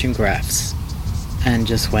population graphs and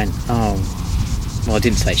just went, oh, well, I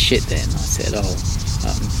didn't say shit then. I said,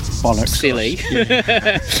 Bollocks. silly,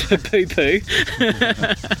 poo-poo.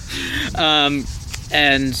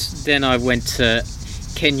 And then I went to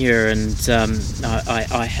Kenya, and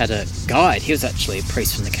I had a guide. He was actually a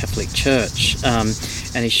priest from the Catholic Church,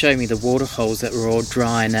 and he showed me the water holes that were all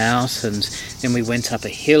drying out, and then we went up a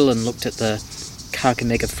hill and looked at the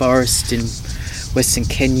Kakamega forest in Western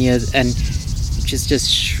Kenya, and just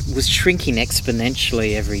was shrinking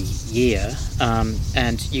exponentially every year,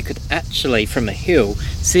 and you could actually, from a hill,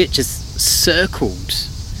 see it just circled.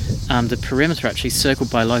 The perimeter actually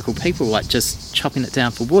circled by local people, like just chopping it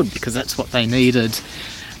down for wood, because that's what they needed,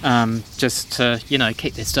 just to,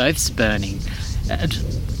 keep their stoves burning. And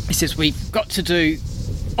he says we've got to do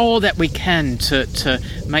all that we can to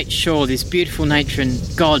make sure this beautiful nature in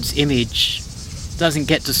God's image doesn't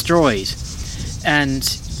get destroyed. And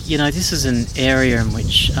this is an area in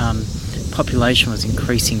which population was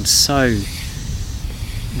increasing so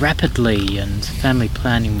rapidly, and family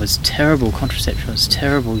planning was terrible, contraception was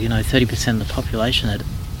terrible. 30% of the population had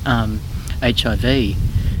HIV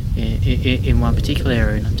in one particular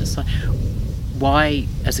area, and I'm just like, why,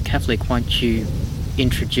 as a Catholic, won't you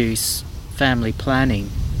introduce family planning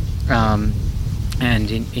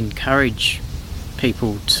and encourage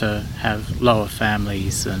people to have lower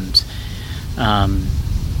families and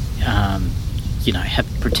have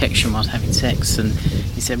protection while having sex? And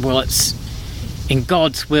he said, well, it's in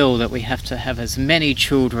God's will that we have to have as many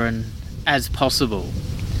children as possible.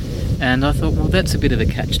 And I thought, well, that's a bit of a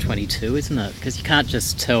catch-22, isn't it? Because you can't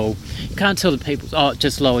tell the people, oh,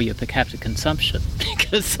 just lower your per capita consumption,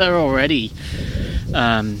 because they're already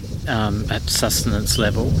at sustenance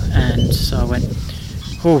level. And so I went,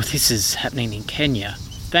 oh, this is happening in Kenya.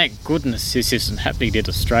 Thank goodness this isn't happening in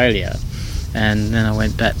Australia. And then I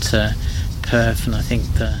went back to Perth, and I think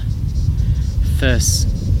the first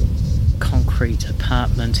concrete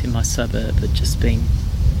apartment in my suburb had just been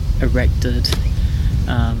erected,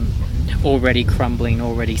 already crumbling,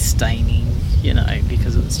 already staining,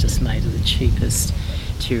 because it was just made of the cheapest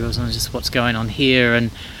materials. And just what's going on here.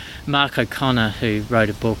 And Mark O'Connor, who wrote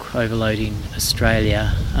a book, Overloading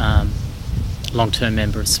Australia, long-term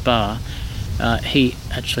member of SPA, he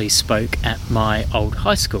actually spoke at my old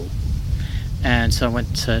high school, and so I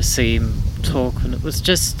went to see him talk, and it was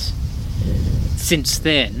just, since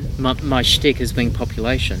then, my shtick has been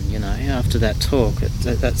population. After that talk,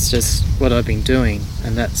 that's just what I've been doing,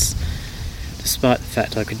 and that's despite the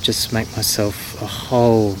fact I could just make myself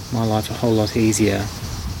my life a whole lot easier,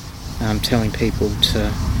 telling people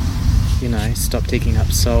to, stop digging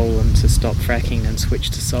up soil and to stop fracking and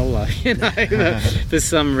switch to solar. For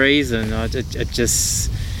some reason, it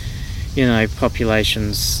just,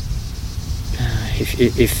 populations.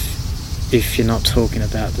 If you're not talking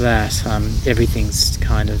about that, everything's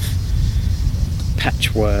kind of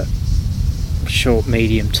patchwork, short,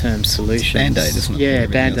 medium-term solutions. Band-aid, isn't it? Yeah,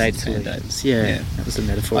 Band-aid solutions. Yeah, that was the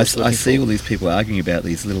metaphor. I see all these people arguing about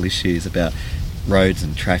these little issues about roads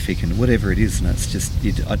and traffic and whatever it is, and it's just,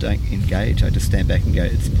 I don't engage. I just stand back and go,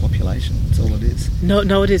 it's population. That's all it is.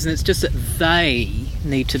 No, it isn't. It's just that they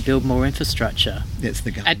need to build more infrastructure. That's the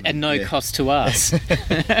government. At no cost to us.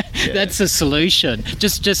 That's a solution.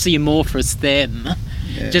 Just so you're more for us, them.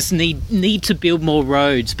 Yeah. Just need to build more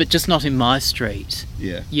roads, but just not in my street.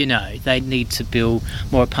 Yeah. They need to build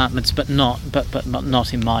more apartments, but not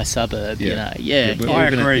in my suburb. Yeah. I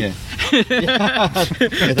agree.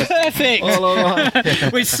 Perfect. All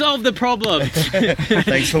right. We've solved the problem.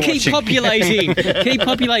 Thanks for Keep watching. Keep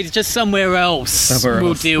populating. Just somewhere else.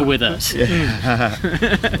 We'll deal with it. Yeah.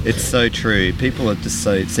 It's so true. People are just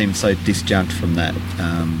seem so disjunct from that.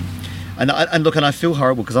 And I feel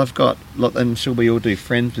horrible because I've got, I'm sure we all do,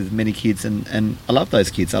 friends with many kids, and I love those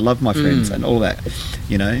kids. I love my friends and all that,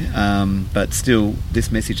 but still,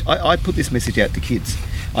 this message, I put this message out to kids.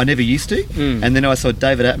 I never used to, and then I saw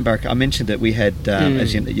David Attenborough. I mentioned that we had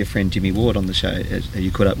as your friend Jimmy Ward on the show, who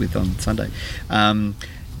you caught up with on Sunday, and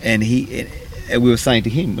we were saying to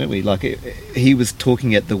him, weren't we? Like, he was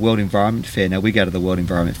talking at the World Environment Fair. Now, we go to the World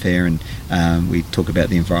Environment Fair and we talk about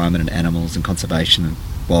the environment and animals and conservation and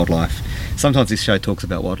wildlife. Sometimes this show talks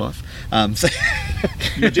about wildlife. So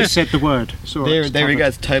You just said the word. there we go.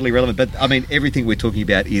 It's totally relevant. But, I mean, everything we're talking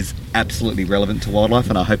about is absolutely relevant to wildlife,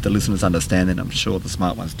 and I hope the listeners understand that. I'm sure the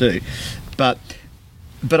smart ones do. But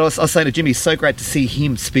I was saying to Jimmy, it's so great to see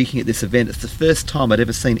him speaking at this event. It's the first time I'd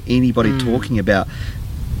ever seen anybody talking about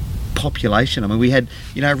population. I mean, we had,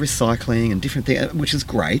 recycling and different things, which is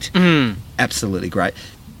great. Absolutely great.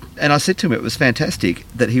 And I said to him it was fantastic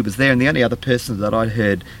that he was there, and the only other person that I'd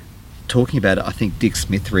heard talking about it, I think Dick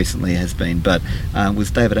Smith recently has been, but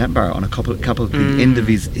was David Attenborough on a couple of the end of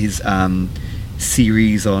his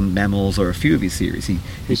series on mammals, or a few of his series.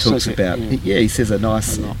 He talks about, he says a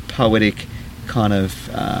nice poetic kind of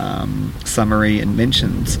summary and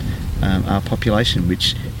mentions our population,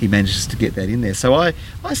 which he manages to get that in there. So I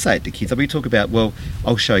say it to kids. We talk about,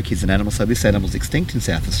 I'll show kids an animal. So this animal's extinct in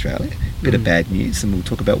South Australia. Bit of bad news, and we'll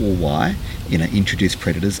talk about why. Introduce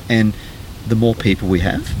predators, and the more people we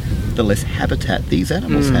have, the less habitat these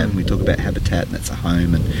animals have. And we talk about habitat, and that's a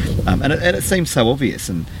home, and it seems so obvious,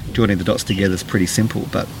 and joining the dots together is pretty simple.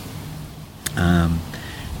 But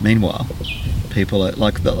meanwhile, people are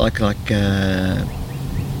like I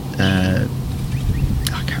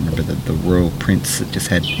can't remember the royal prince that just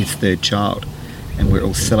had his third child, and we're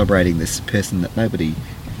all celebrating this person that nobody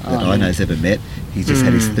that I know has ever met. He's just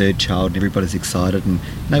had his third child, and everybody's excited, and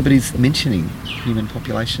nobody's mentioning human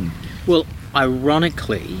population. Well,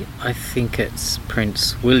 ironically, I think it's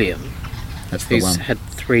Prince William, That's the who's one. had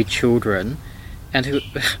 3 children, and who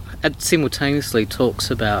simultaneously talks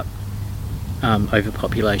about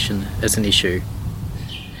overpopulation as an issue.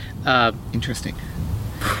 Interesting.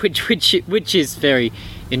 Which is very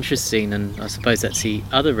interesting, and I suppose that's the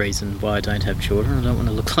other reason why I don't have children. I don't want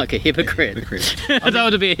to look like a hypocrite. I don't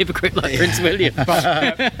want to be a hypocrite like Prince William.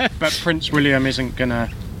 But Prince William isn't going to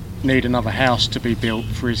need another house to be built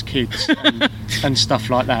for his kids and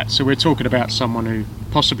stuff like that. So we're talking about someone who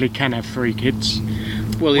possibly can have 3 kids.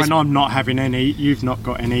 Well, when I'm not having any, you've not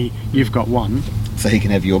got any, you've got one. So he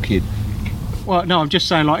can have your kid. Well, no, I'm just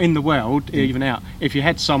saying, like, in the world, even out, if you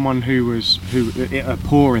had someone who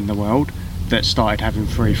poor in the world that started having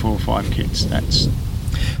 3, 4, 5 kids, that's...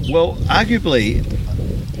 Well, arguably,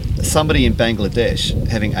 somebody in Bangladesh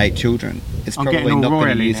having 8 children is I'm probably getting not all going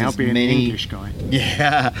to royally use now, as being many... an English guy.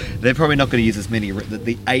 Yeah, they're probably not going to use as many...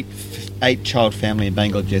 The 8-child family in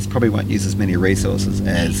Bangladesh probably won't use as many resources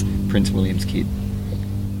as Prince William's kid.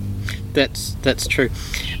 That's true.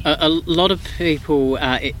 A lot of people,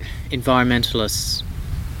 environmentalists,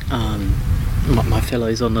 my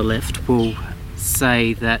fellows on the left, will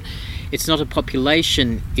say that it's not a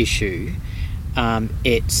population issue,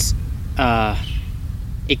 it's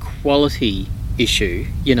equality issue,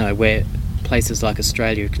 where places like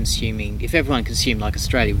Australia are consuming, if everyone consumed like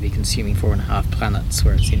Australia, would be consuming 4.5 planets,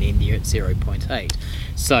 whereas in India it's 0.8.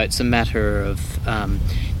 So it's a matter of,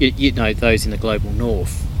 those in the global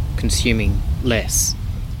north consuming less,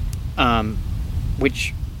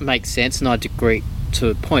 which makes sense, and I agree to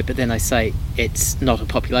a point, but then they say it's not a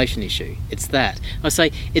population issue. It's that. I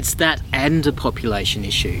say it's that and a population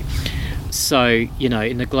issue. So,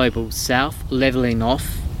 in the global south, levelling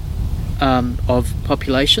off of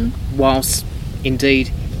population, whilst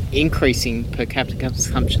indeed increasing per capita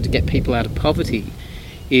consumption to get people out of poverty,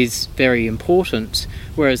 is very important,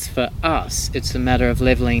 whereas for us it's a matter of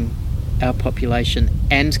levelling our population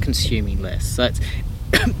and consuming less. So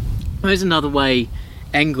there's another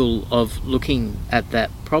angle of looking at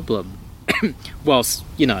that problem, whilst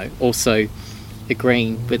also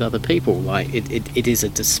agreeing with other people. Like it is a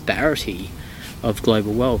disparity of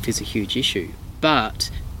global wealth is a huge issue,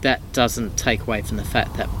 but that doesn't take away from the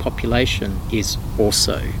fact that population is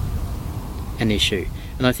also an issue.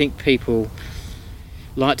 And I think people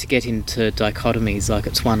like to get into dichotomies like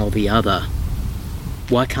it's one or the other.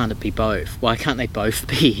 Why can't it be both? Why can't they both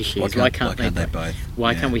be issues? Why can't they both?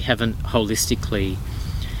 Why can't we haven't holistically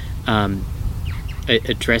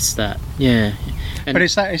address that? Yeah. But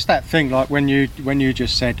it's that thing, like when you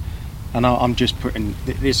just said, and I'm just putting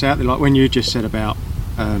this out there, like when you just said about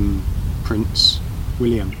Prince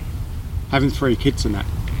William having 3 kids and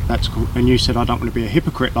that's cool, and you said I don't want to be a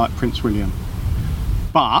hypocrite like Prince William,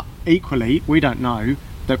 but equally we don't know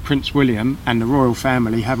that Prince William and the royal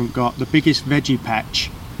family haven't got the biggest veggie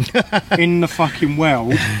patch in the fucking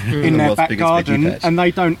world in their back garden, and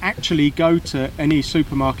they don't actually go to any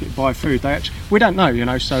supermarket to buy food. We don't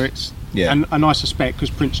know, so it's... Yeah. And I suspect,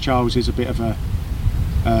 because Prince Charles is a bit of a...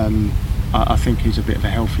 I think he's a bit of a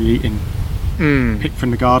healthy eating pick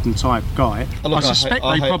from the garden type guy. Oh, look, I suspect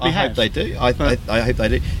they probably I have. hope they do. I hope they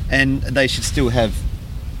do. And they should still have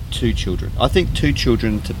 2 children. I think 2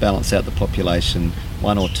 children to balance out the population,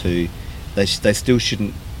 1 or 2. They still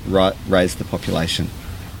shouldn't raise the population.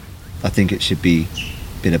 I think it should be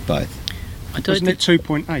a bit of both. Wasn't it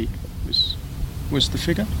 2.8 was the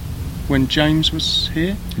figure when James was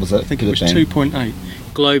here? Was it? I think it was 2.8.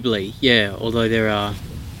 Globally, yeah, although there are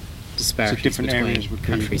disparities different between areas would be-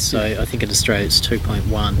 countries. So I think in Australia it's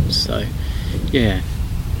 2.1. So, yeah.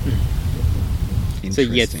 So,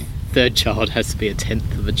 yeah, Interesting. third child has to be a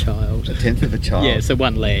tenth of a child. A tenth of a child. Yeah, so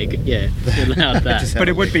 1 leg. Yeah, you're allowed that. Just But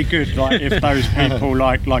it would be good, like if those people,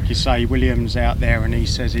 like you say, William's out there and he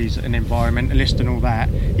says he's an environmentalist and all that.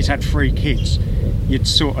 He's had 3 kids. You'd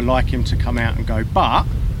sort of like him to come out and go, but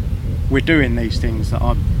we're doing these things that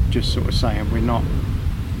I'm just sort of saying. We're not,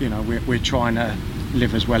 we're trying to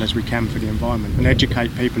live as well as we can for the environment and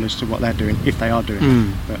educate people as to what they're doing if they are doing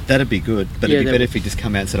it. But That'd be good, but Yeah, it'd be that better would- if he just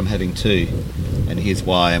come out and said, I'm having 2, and here's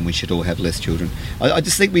why, and we should all have less children. I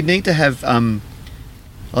just think we need to have,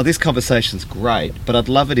 this conversation's great, but I'd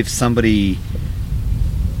love it if somebody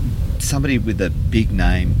with a big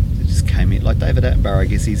name that just came in, like David Attenborough, I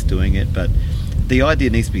guess he's doing it, but the idea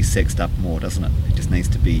needs to be sexed up more, doesn't it? It just needs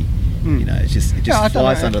to be, it just I don't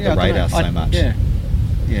flies know. under Yeah, the I don't radar know. so much. Yeah.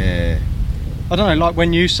 Yeah. I don't know, like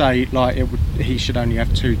when you say like he should only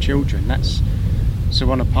have 2 children, that's so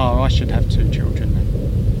on a par I should have 2 children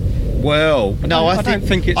then. Well, no, I don't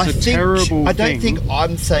think it's a terrible I don't thing. think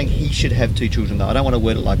I'm saying he should have 2 children though. I don't want to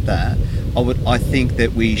word it like that. I think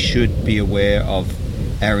that we should be aware of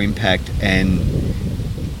our impact and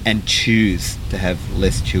choose to have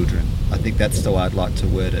less children. I think that's the way I'd like to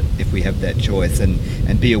word it, if we have that choice, and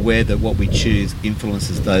be aware that what we choose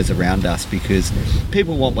influences those around us, because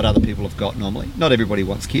people want what other people have got normally. Not everybody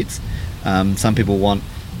wants kids. Some people want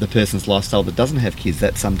the person's lifestyle that doesn't have kids.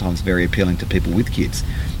 That's sometimes very appealing to people with kids.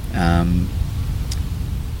 The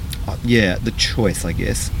choice, I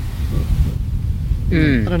guess. I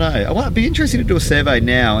don't know. It'd be interesting to do a survey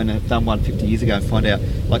now, and have done one 50 years ago, and find out,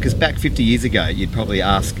 like, because back 50 years ago, you'd probably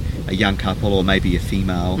ask a young couple or maybe a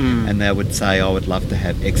female, and they would say, I would love to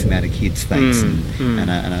have X amount of kids, thanks, and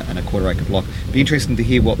a quarter acre block. It'd be interesting to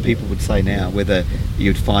hear what people would say now, whether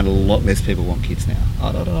you'd find a lot less people want kids now.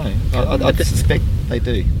 I don't know. I suspect they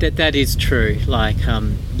do. That is true. Like,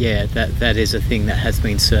 that is a thing that has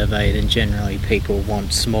been surveyed, and generally people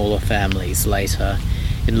want smaller families later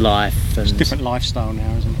in life. And It's a different lifestyle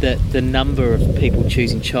now, isn't it? the number of people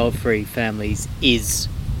choosing child-free families is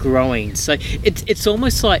growing. So it's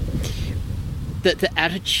almost like that the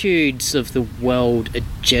attitudes of the world are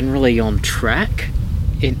generally on track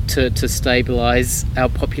to stabilise our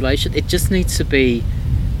population. It just needs to be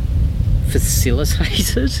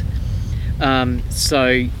facilitated. And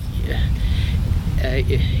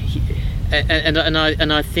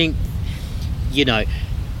I think,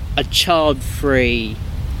 a child-free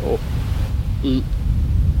or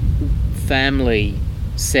family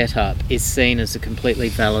setup is seen as a completely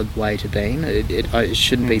valid way to being. It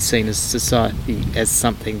shouldn't be seen as society as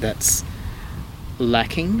something that's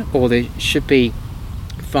lacking, or there should be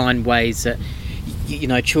find ways that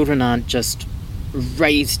children aren't just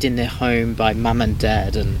raised in their home by mum and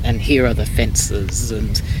dad, and here are the fences,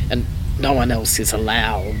 and no one else is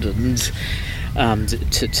allowed, and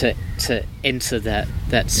to enter that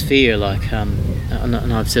sphere, like and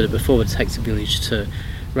I've said it before, but it takes a village to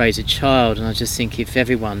raise a child. And I just think if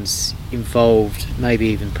everyone's involved, maybe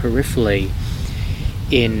even peripherally,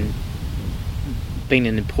 in being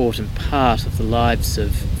an important part of the lives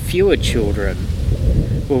of fewer children,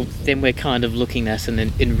 well, then we're kind of looking at an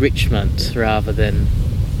enrichment rather than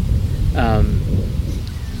a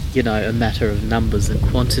matter of numbers and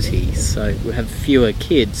quantity. So we have fewer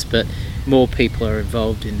kids, but more people are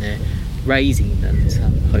involved in their raising, and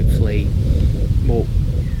hopefully more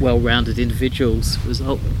well-rounded individuals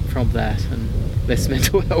result from that, and less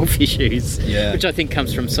mental health issues, which I think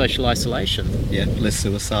comes from social isolation. Yeah, less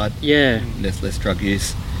suicide. Yeah. Less drug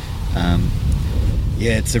use.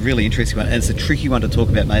 It's a really interesting one, and it's a tricky one to talk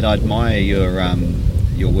about, mate. I admire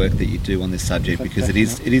your work that you do on this subject, because it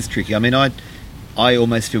is tricky. I mean, I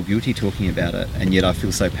almost feel guilty talking about it, and yet I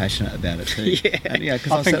feel so passionate about it too. I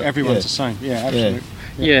think everyone's the same. Yeah, absolutely.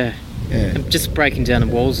 Yeah. And just breaking down the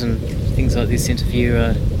walls and things like this interview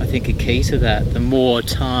are, I think, a key to that. The more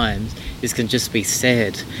times this can just be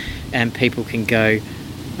said, and people can go,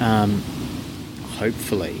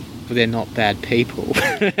 hopefully, but they're not bad people.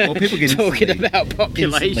 Well, people get talking about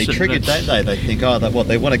population. They triggered, don't they? They think,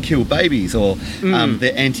 they want to kill babies, or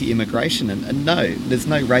they're anti-immigration, and no, there's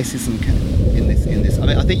no racism in this. I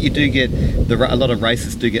mean, I think you do get a lot of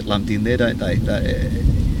races do get lumped in there, don't they?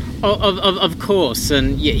 Of course,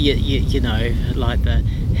 and you know, like the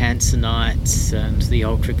Hansonites and the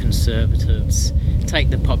ultra conservatives take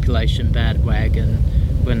the population bandwagon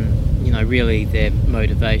when, you know, really their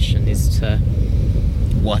motivation is to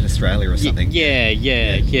white Australia or something. Yeah.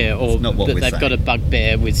 Or not what that we're they've saying. got a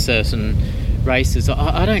bugbear with certain races.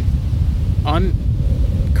 I'm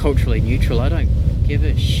culturally neutral. I don't give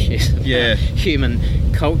a shit about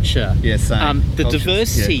human culture. Yeah, same. The Cultures,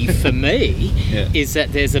 diversity for me is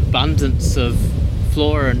that there's abundance of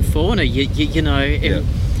flora and fauna. You know,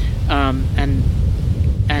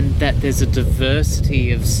 and that there's a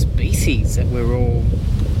diversity of species that we're all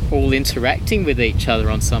interacting with each other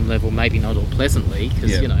on some level. Maybe not all pleasantly,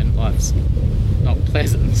 because you know, life's not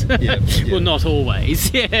pleasant. Well, not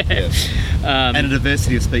always. And a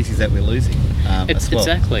diversity of species that we're losing. As well.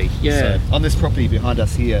 Exactly. Yeah. So on this property behind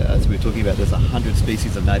us here, as we were talking about, there's 100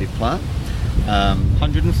 species of native plant.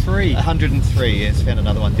 103. 103. Yes, found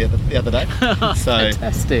another one the other day. So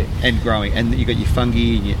fantastic. And growing, and you got your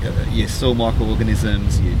fungi, your soil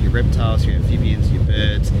microorganisms, your reptiles, your amphibians, your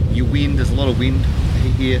birds, your wind. There's a lot of wind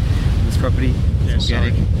here on this property. It's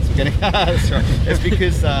organic. It's organic. That's right. It's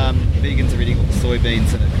because vegans are eating all the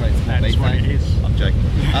soybeans and it creates more methane. That's what it is. I'm joking.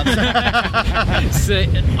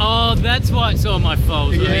 That's why it's all my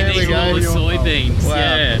fault. Yeah, Eating all the soybeans. Wow.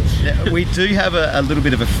 Yeah. Now, we do have a little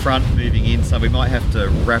bit of a front moving in, so we might have to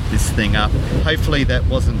wrap this thing up. Hopefully that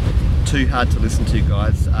wasn't too hard to listen to,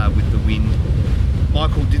 guys, with the wind.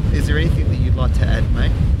 Michael, is there anything that you'd like to add,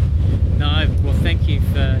 mate? No, well, thank you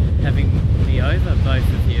for having me over, both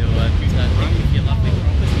of you.